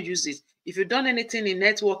 You're going to use it. If you've done anything in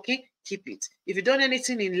networking, keep it. If you've done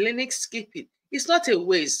anything in Linux, keep it. It's not a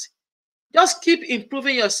waste. Just keep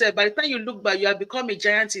improving yourself. By the time you look back, you have become a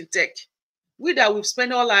giant in tech. We that we've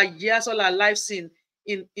spent all our years, all our lives in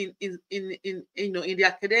the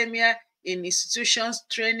academia, in institutions,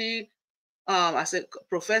 training as a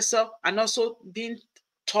professor, and also being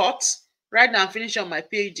taught. Right now, I'm finishing my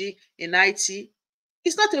PhD in IT.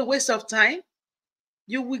 It's not a waste of time.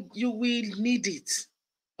 You will need it.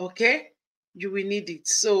 Okay? You will need it.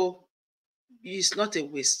 So it's not a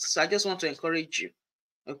waste. So I just want to encourage you.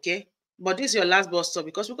 Okay? But this is your last bus stop,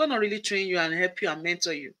 because we're going to really train you and help you and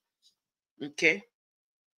mentor you. Okay?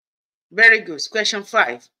 Very good. Question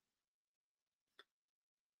 5.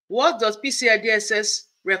 What does PCIDSS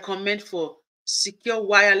recommend for secure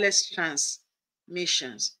wireless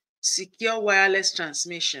transmissions? Secure wireless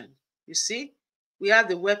transmission. You see, we have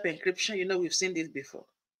the web encryption. You know, we've seen this before.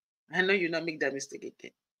 I know you not make that mistake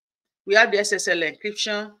again. We have the SSL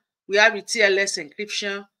encryption. We have the TLS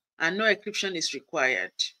encryption, and no encryption is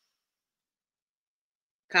required.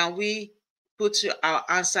 Can we put our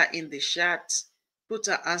answer in the chat? Put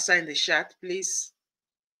our answer in the chat, please.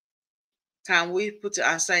 Can we put the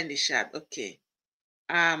answer in the chat? Okay.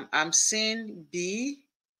 I'm seeing B,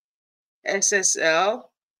 SSL,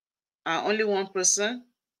 only one person.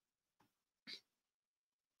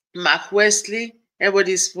 Mark Wesley,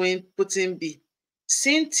 everybody's putting B.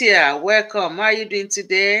 Cynthia, welcome. How are you doing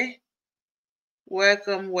today?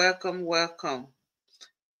 Welcome, welcome, welcome.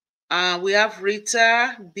 We have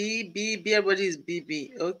Rita, B, everybody is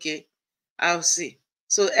BB. Okay, I'll see.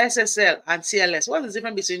 So SSL and TLS, what is the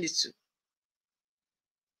difference between the two?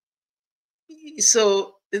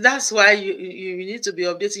 So that's why you need to be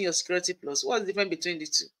updating your security plus. What's the difference between the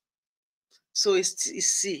two? So it's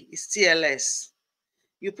C, it's TLS.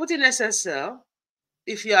 You put in SSL.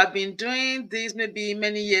 If you have been doing this maybe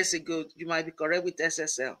many years ago, you might be correct with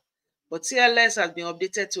SSL. But TLS has been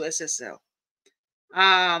updated to SSL.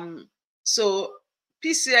 So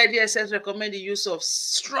PCIDSS recommend the use of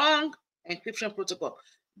strong encryption protocol.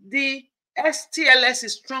 The TLS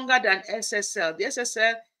is stronger than SSL. The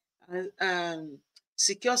SSL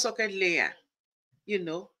secure socket layer,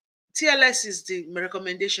 TLS is the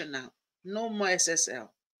recommendation now. No more SSL.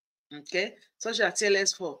 Okay, such as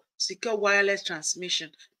TLS for secure wireless transmission.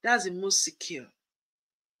 That's the most secure.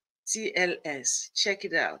 TLS. Check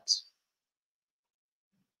it out.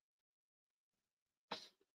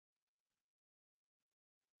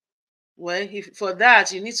 Well, if for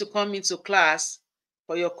that, you need to come into class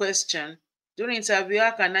for your question. During interview,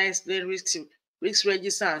 how can I explain risk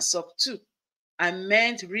register and SOC 2? I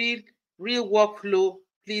meant real workflow,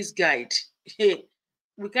 please guide. Hey,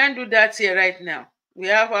 we can't do that here right now. We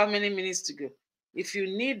have how many minutes to go? If you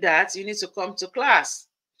need that, you need to come to class.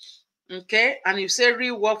 Okay, and you say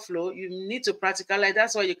real workflow, you need to practicalize.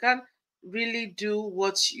 That's why you can't really do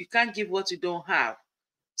what you can't give what you don't have.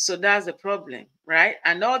 So that's the problem, right?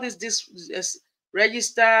 And all this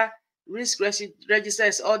register, register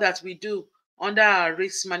is all that we do under our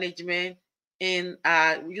risk management in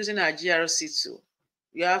using our GRC tool.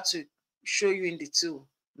 We have to show you in the tool,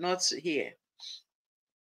 not here.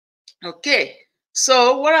 Okay,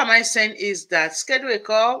 so what am I saying is that schedule a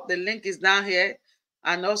call. The link is down here.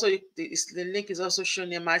 And also the link is also shown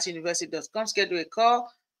near martinuniversity.com. Schedule a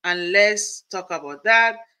call and let's talk about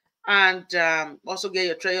that. And also get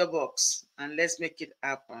your treasure box and let's make it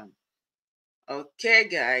happen. Okay,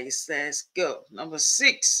 guys, let's go. Number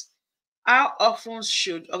 6, how often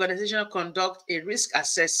should organizations conduct a risk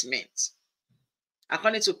assessment?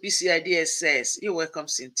 According to PCIDSS, you're welcome,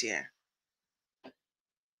 Cynthia.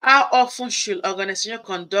 How often should organizations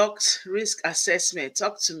conduct risk assessment?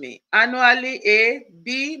 Talk to me. Annually, A,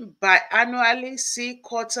 B, biannually, C,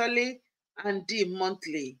 quarterly, and D,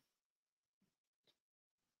 monthly.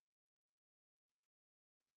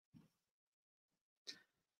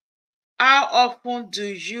 How often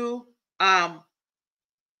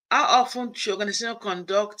should organizations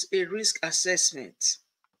conduct a risk assessment?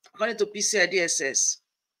 According to PCIDSS.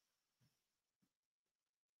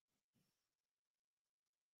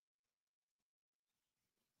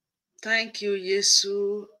 Thank you,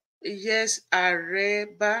 Yesu. Yes,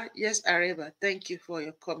 Areba. Yes, Areba. Thank you for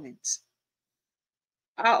your comments.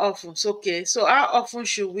 How often? Okay. So how often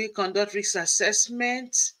should we conduct risk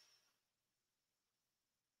assessment?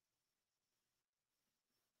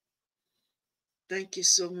 Thank you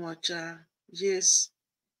so much. Yes,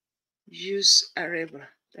 use Areba.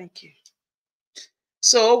 Thank you.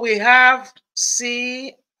 So we have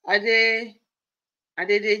C. Adedeji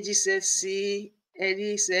said C.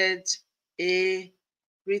 Eddie said A.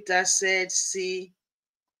 Rita said C.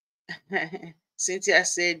 Cynthia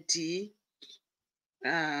said D.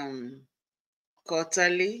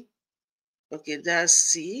 Quarterly. Okay, that's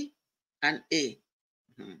C and A.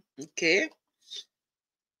 Okay.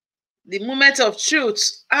 The moment of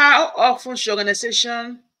truth. How often should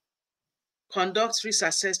organization conduct risk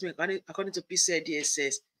assessment according to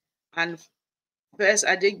PCIDSS? And first,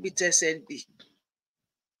 Adegbite said B.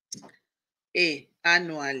 A,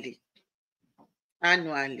 annually.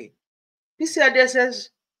 Annually. PCIDSS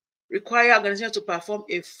require organizations to perform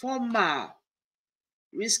a formal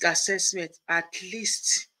risk assessment at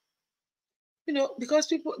least, because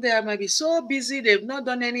people they might be so busy, they've not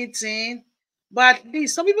done anything, but at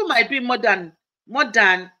least some people might do more than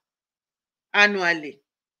annually,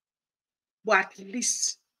 but at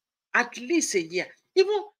least a year.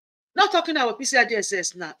 Even not talking about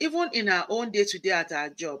PCIDSS now, even in our own day-to-day at our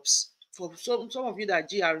jobs, for some of you that are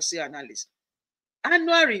GRC analysts,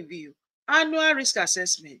 annual review, annual risk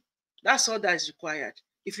assessment, that's all that is required.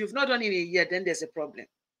 If you've not done it in a year, then there's a problem.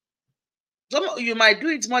 You might do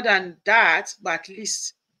it more than that, but at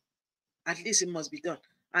least it must be done.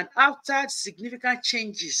 And after significant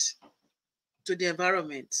changes to the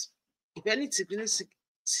environment, if any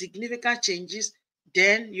significant changes,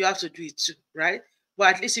 then you have to do it too, right?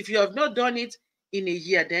 But at least if you have not done it in a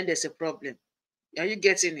year, then there's a problem. Are you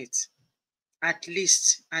getting it? At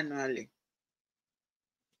least annually.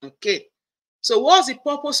 Okay. So what's the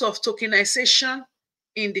purpose of tokenization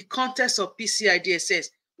in the context of PCI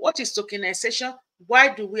DSS? What is tokenization?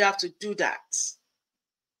 Why do we have to do that?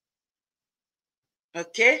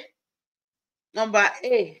 Okay. Number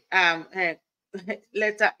A,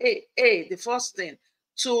 letter A, the first thing,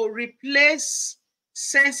 to replace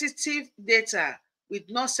sensitive data with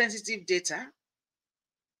non-sensitive data.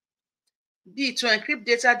 B, to encrypt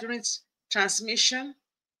data during transmission.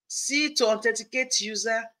 C, to authenticate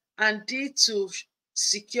user. And D, to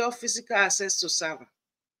secure physical access to server.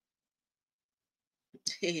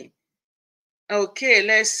 Okay,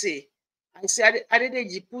 let's see. I said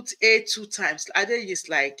Adedeji put A 2 times. Adedeji is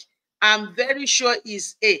like, I'm very sure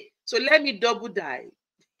is A. So let me double dive.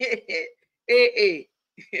 A.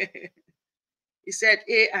 He said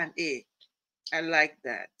A and A. I like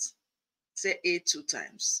that. Say A 2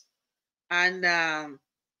 times. And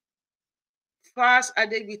first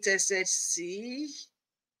Adegbite said C.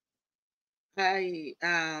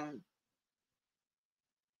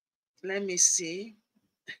 Let me see.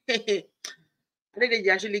 I think they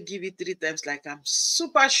actually give it 3 times, like I'm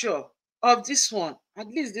super sure of this one. At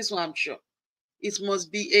least this one I'm sure. It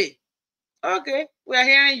must be A. Okay, we are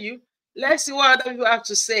hearing you. Let's see what other people have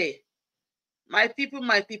to say. My people,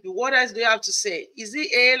 what else do you have to say? Is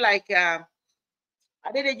it A like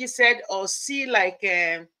Adedeji said, or C like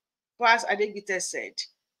Fast Adegbite said?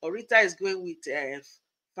 Or Rita is going with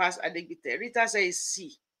Fast Adegbite. Rita says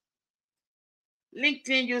C.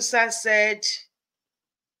 LinkedIn user said,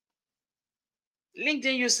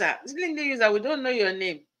 LinkedIn user, we don't know your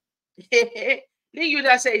name. LinkedIn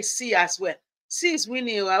user says C as well. C is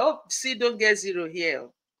winning. I hope C don't get 0 here,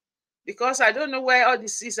 because I don't know why all the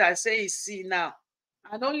C's are saying C now.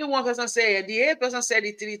 And only one person said it. The A person said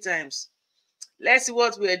it 3 times. Let's see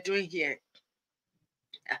what we're doing here.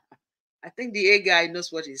 I think the A guy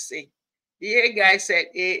knows what he's saying. The A guy said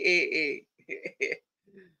A.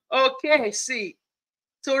 Okay, see.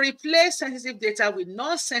 To replace sensitive data with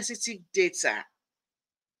non-sensitive data,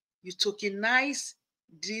 you tokenize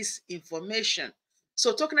this information.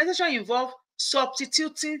 So tokenization involves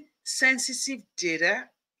substituting sensitive data,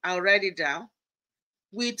 I'll write it down,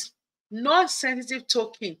 with non-sensitive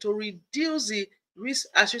token to reduce the risk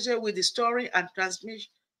associated with the storing and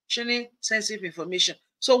transmitting sensitive information.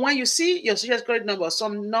 So when you see your social security number,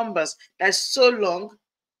 some numbers that's so long,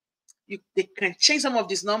 they can change some of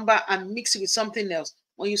this number and mix it with something else.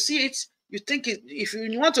 When you see it, you think if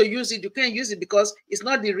you want to use it, you can't use it because it's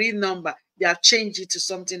not the real number. They have changed it to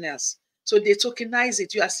something else. So they tokenize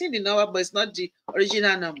it. You are seeing the number, but it's not the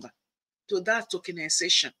original number. So that's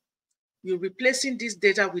tokenization. You're replacing this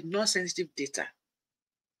data with non-sensitive data.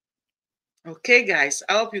 Okay, guys,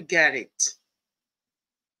 I hope you get it.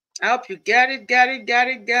 I hope you get it,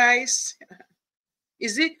 guys.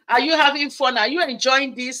 Are you having fun? Are you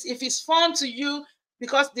enjoying this? If it's fun to you,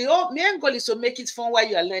 because the main goal is to make it fun while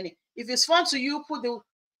you are learning. If it's fun to you, put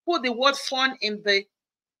the word fun in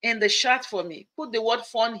the chat for me. Put the word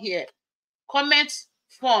fun here. Comment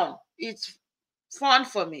fun. It's fun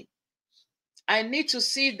for me. I need to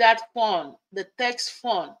see that fun, the text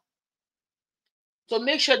fun. So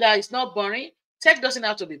make sure that it's not boring. Tech doesn't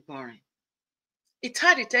have to be boring. It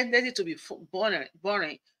had a tendency to be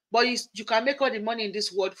boring, but you can make all the money in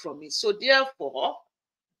this world from it. So therefore,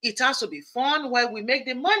 it has to be fun while we make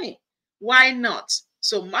the money. Why not?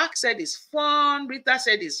 So Mark said it's fun. Rita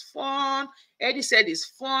said it's fun. Eddie said it's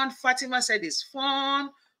fun. Fatima said it's fun.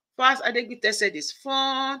 Fast Adegbite said it's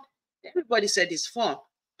fun. Everybody said it's fun.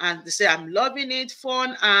 And they say, I'm loving it,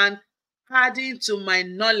 fun, and adding to my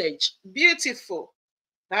knowledge. Beautiful.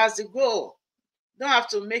 That's the goal. Don't have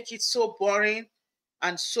to make it so boring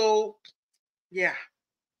and so, yeah.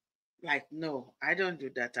 Like, no, I don't do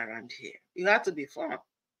that around here. You have to be fun,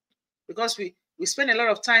 because we spend a lot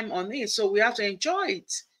of time on it, so we have to enjoy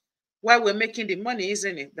it while we're making the money,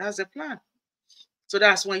 isn't it? That's the plan. So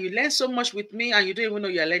that's when you learn so much with me and you don't even know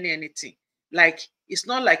you're learning anything. Like, it's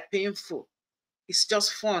not like painful. It's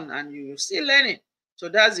just fun and you're still learning. So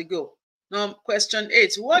that's the goal. Now, question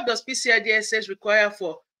 8. What does PCIDSS require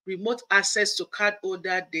for remote access to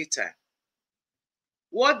cardholder data?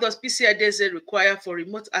 What does PCIDSS require for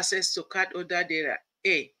remote access to cardholder data?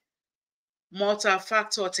 A,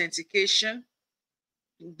 multi-factor authentication.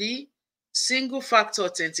 B, single-factor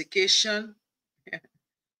authentication.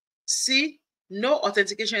 C, no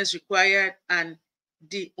authentication is required. And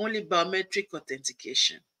D, only biometric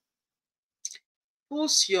authentication.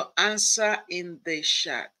 Put your answer in the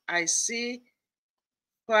chat. I see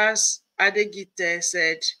Fast Adegbite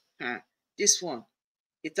said, this one,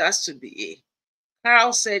 it has to be A.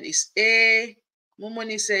 Carl said it's A.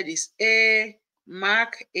 Momoni said it's A.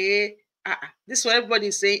 Mark A. This one, everybody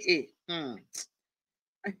is saying A.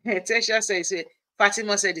 Tesha said it's A.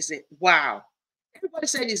 Fatima said it's A. Wow. Everybody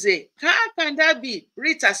said it's A. How can that be?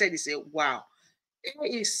 Rita said it's A. Wow. A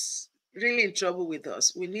is really in trouble with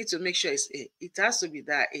us. We need to make sure it's A. It has to be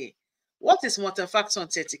that A. What is multi-factor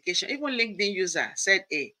authentication? Even LinkedIn user said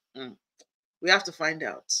A. We have to find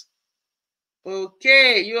out.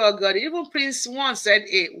 Okay, you all got it. Even Prince One said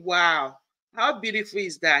A. Wow. How beautiful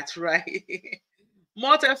is that, right?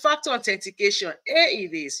 Multi-factor authentication. A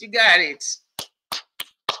it is. You got it.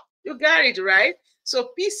 You got it, right?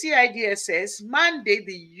 So PCIDSS mandate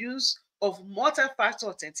the use of multi-factor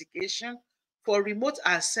authentication for remote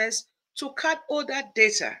access to cardholder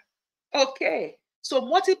data. Okay, so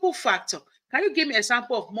multiple factor. Can you give me an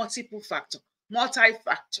example of multiple factor?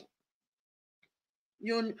 Multi-factor.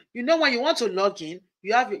 You know, when you want to log in,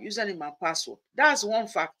 you have your username and password. That's one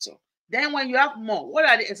factor. Then when you have more, what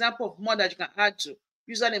are the examples of more that you can add to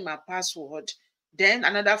username and password? Then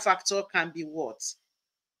another factor can be what?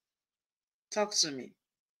 Talk to me.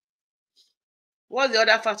 What's the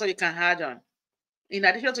other factor you can add on? In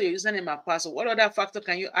addition to your username and password, what other factor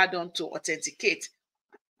can you add on to authenticate?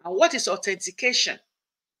 And what is authentication?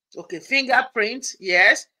 Okay, fingerprint,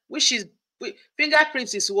 yes.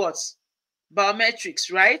 Fingerprint is what?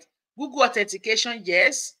 Biometrics, right? Google authentication,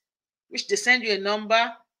 yes. Which they send you a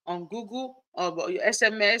number on Google or your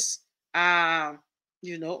SMS.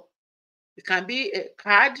 You know, it can be a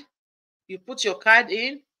card. You put your card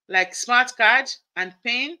in, like smart card and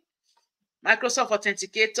PIN. Microsoft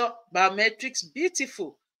Authenticator, biometrics,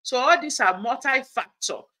 beautiful. So all these are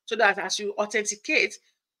multi-factor, so that as you authenticate,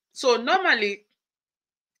 so normally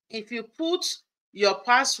if you put your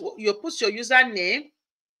password, you put your username,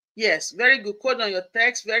 yes, very good, code on your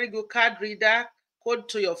text, very good, card reader, code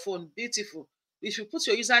to your phone, beautiful. If you put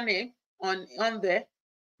your username on there,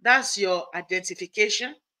 that's your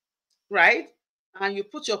identification, right? And you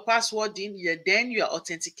put your password in, then you are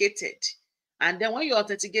authenticated. And then when you're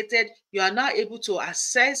authenticated, you are now able to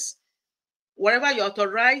access whatever you're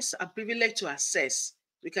authorized and privileged to access.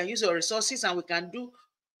 We can use your resources and we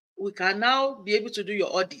can now be able to do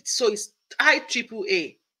your audit. So it's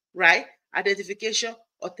IAAA, right? Identification,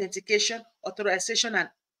 authentication, authorization,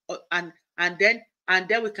 and then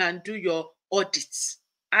we can do your audits.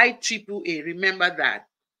 IAAA, remember that.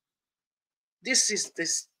 This is the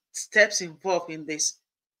steps involved in this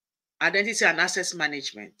identity and access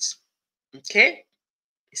management. Okay,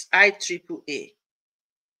 it's IAAA.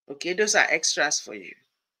 Okay, those are extras for you.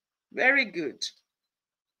 Very good.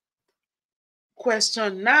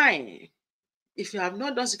 Question 9. If you have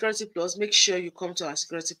not done Security Plus, make sure you come to our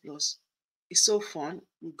Security Plus. It's so fun.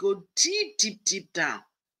 We go deep, deep, deep down.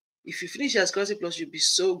 If you finish your Security Plus, you'll be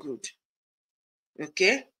so good.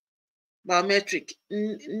 Okay? Biometric.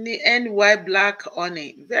 NY Black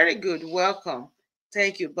Honey. Very good. Welcome.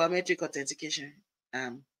 Thank you. Biometric authentication.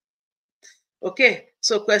 Okay,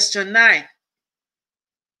 so question 9.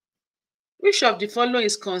 Which of the following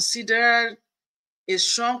is considered a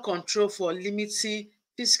strong control for limiting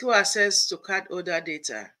physical access to cardholder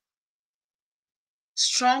data?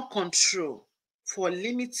 Strong control for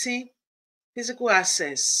limiting physical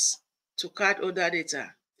access to cardholder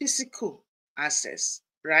data. Physical access,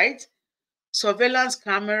 right? Surveillance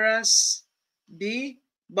cameras. B,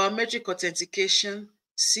 biometric authentication.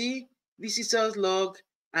 C, visitors log.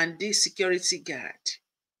 And D, security guard.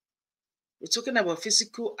 We're talking about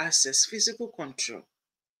physical access, physical control.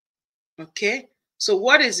 Okay, so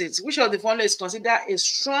what is it? Which of the following is considered a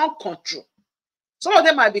strong control? Some of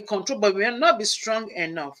them might be controlled, but will not be strong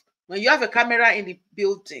enough. When you have a camera in the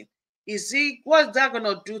building, what's that going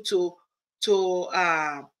to do to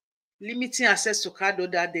limiting access to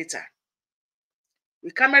cardholder data?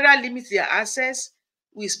 Will camera limit their access?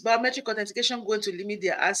 Is biometric authentication going to limit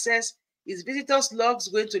their access? Is visitors logs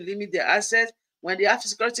going to limit their access? When they have a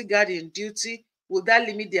security guard in duty, will that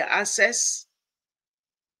limit their access?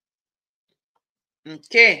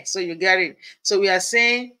 Okay, so you get it. So we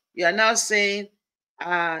are now saying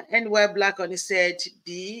NY Black Honey said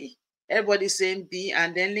B, everybody saying B,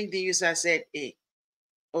 and then LinkedIn user said A.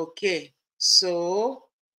 Okay, so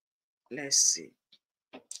let's see.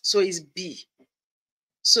 So it's B.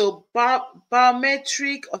 So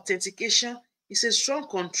biometric authentication is a strong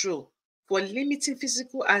control for limiting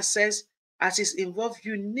physical access as it involves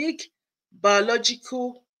unique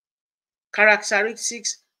biological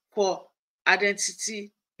characteristics for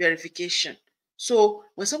identity verification. So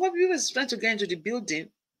when somebody is trying to get into the building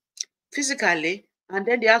physically, and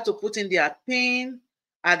then they have to put in their PIN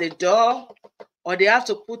at the door, or they have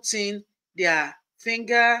to put in their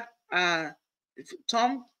finger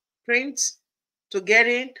thumb print to get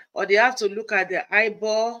in, or they have to look at their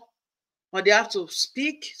eyeball, or they have to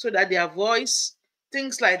speak so that their voice,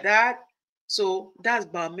 things like that. So that's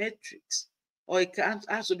biometrics. Or it can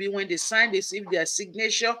have to be when they sign, they receive their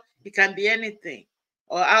signature. It can be anything.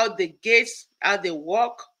 Or out the gates, how they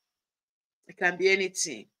walk. It can be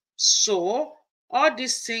anything. So all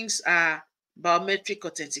these things are biometric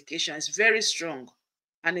authentication. It's very strong,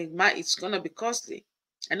 and it's going to be costly.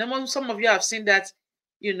 I know some of you have seen that,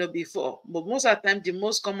 before, but most of the time, the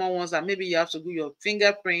most common ones are maybe you have to do your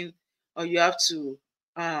fingerprint, or you have to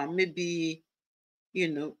maybe,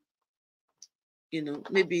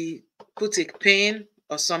 maybe put a pin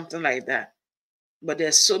or something like that. But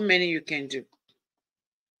there's so many you can do.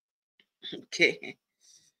 Okay.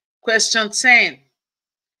 Question 10.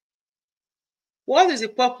 What is the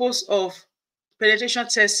purpose of penetration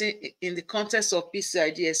testing in the context of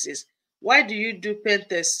PCIDSS? Why do you do pen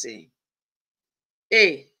testing?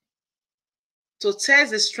 A, to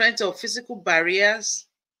test the strength of physical barriers.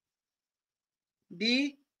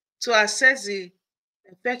 B, to assess the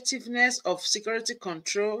effectiveness of security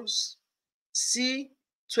controls. C,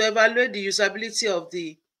 to evaluate the usability of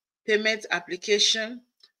the payment application,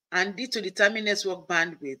 and D, to determine network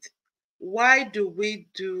bandwidth. Why do we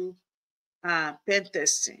do pen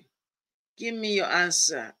testing? Give me your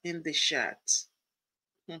answer in the chat.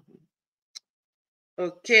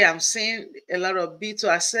 Okay, I'm seeing a lot of B,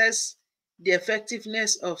 to assess the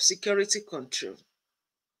effectiveness of security control.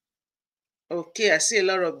 Okay, I see a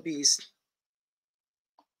lot of B's.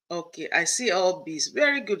 Okay, I see all B's.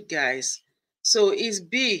 Very good, guys. So it's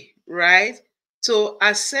B, right? To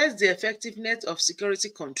assess the effectiveness of security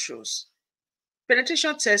controls.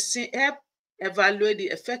 Penetration testing help evaluate the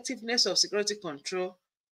effectiveness of security control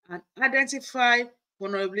and identify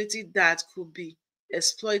vulnerability that could be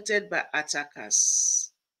exploited by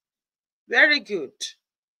attackers. Very good.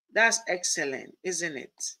 That's excellent, isn't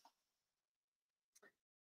it?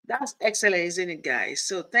 That's excellent, isn't it, guys?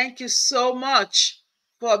 So thank you so much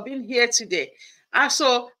for being here today.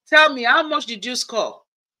 So tell me, how much did you score?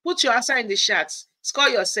 Put your answer in the chat. Score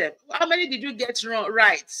yourself. How many did you get wrong,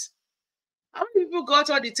 right? How many people got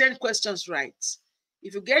all the 10 questions right?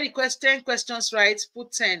 If you get the 10 questions right,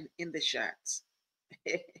 put 10 in the chat.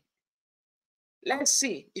 Let's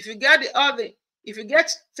see. If you get if you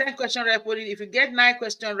get 10 questions right, put it. If you get 9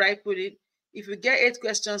 questions right, put it. If you get 8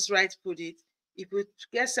 questions right, put it. If you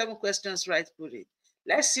get 7 questions right, put it.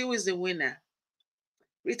 Let's see who is the winner.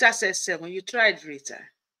 Rita says 7. You tried, Rita.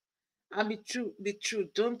 And be true. Be true.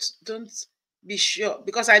 Don't be sure,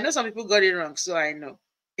 because I know some people got it wrong, so I know.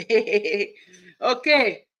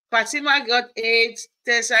 Okay. Fatima got 8.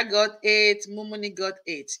 Tessa got 8. Mumuni got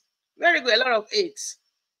 8. Very good. A lot of 8s.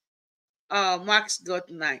 Max got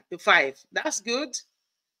 5. That's good.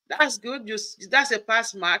 That's good. That's a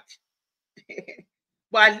pass mark.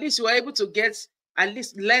 But at least you were able to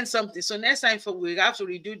learn something. So next time we have to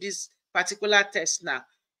redo this particular test now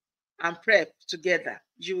and prep together.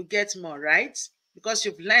 You will get more, right? Because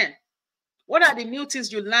you've learned. What are the new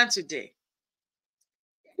things you learned today?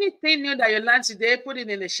 Anything new that you learned today, put it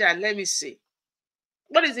in the chat. Let me see.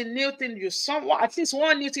 What is the new thing at least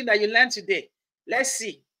one new thing that you learned today? Let's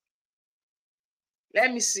see.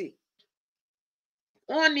 Let me see.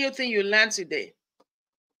 One new thing you learned today.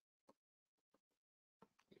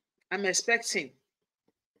 I'm expecting.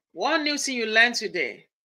 One new thing you learned today.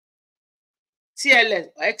 TLS,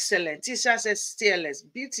 excellent. Teacher says TLS,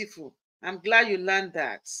 beautiful. I'm glad you learned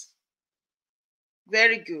that.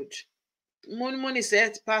 Very good. Moon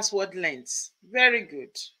said password length. Very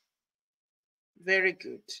good. Very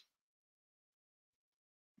good.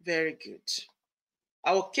 Very good.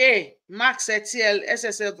 Okay, Mark said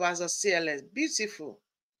SSL versus TLS. Beautiful.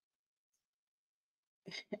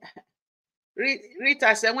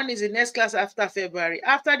 Rita said, when is the next class after February?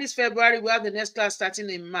 After this February, we have the next class starting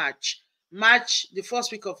in March. The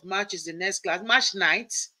first week of March is the next class. March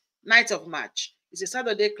 9th of March. It's a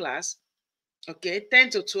Saturday class. Okay,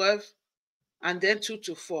 10 to 12, and then 2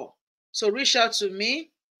 to 4. So reach out to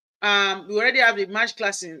me. We already have the March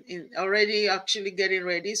class in already actually getting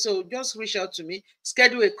ready. So just reach out to me.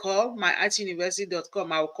 Schedule a call,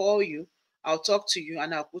 myituniversity.com. I'll call you. I'll talk to you,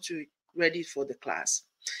 and I'll put you ready for the class.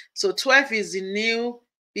 So 12 is the new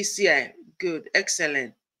PCI. Good,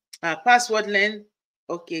 excellent. Password length.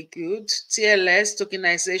 Okay, good. TLS,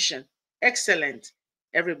 tokenization. Excellent,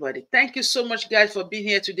 everybody. Thank you so much, guys, for being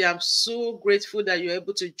here today. I'm so grateful that you're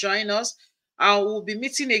able to join us. I will be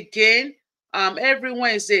meeting again every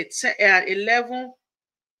Wednesday at 11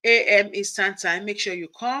 a.m. Eastern Time. Make sure you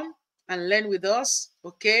come and learn with us,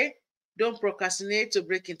 okay? Don't procrastinate to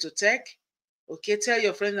break into tech, okay? Tell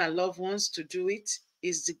your friends and loved ones to do it.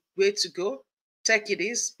 It's the way to go. Tech it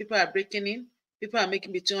is. People are breaking in. People are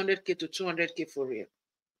making between 100K to 200K for real.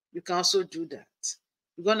 You can also do that.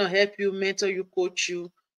 We're going to help you, mentor you, coach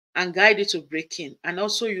you, and guide you to break in. And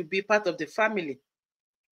also you'll be part of the family,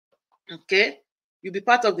 okay? You'll be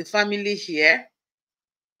part of the family here.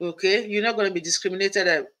 Okay, you're not going to be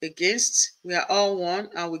discriminated against. We are all one,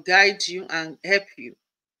 and we guide you and help you.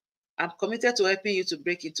 I'm committed to helping you to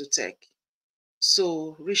break into tech.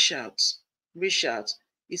 So reach out. Reach out.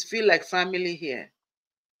 It feels like family here.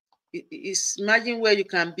 It's imagine where you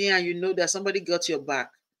can be and you know that somebody got your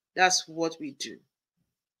back. That's what we do.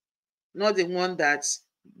 Not the one that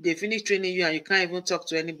they finish training you and you can't even talk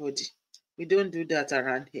to anybody. We don't do that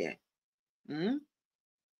around here.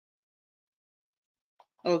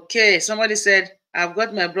 Okay, somebody said, I've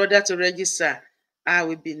got my brother to register. I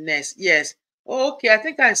will be next. Yes. Okay, I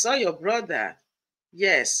think I saw your brother.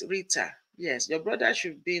 Yes, Rita. Yes, your brother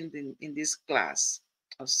should be in this class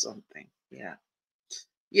or something. Yeah.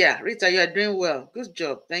 Yeah, Rita, you are doing well. Good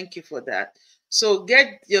job. Thank you for that. So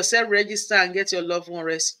get yourself registered and get your loved one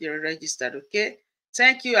registered, okay?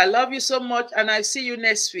 Thank you. I love you so much, and I see you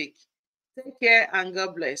next week. Take care and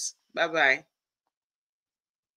God bless. Bye-bye.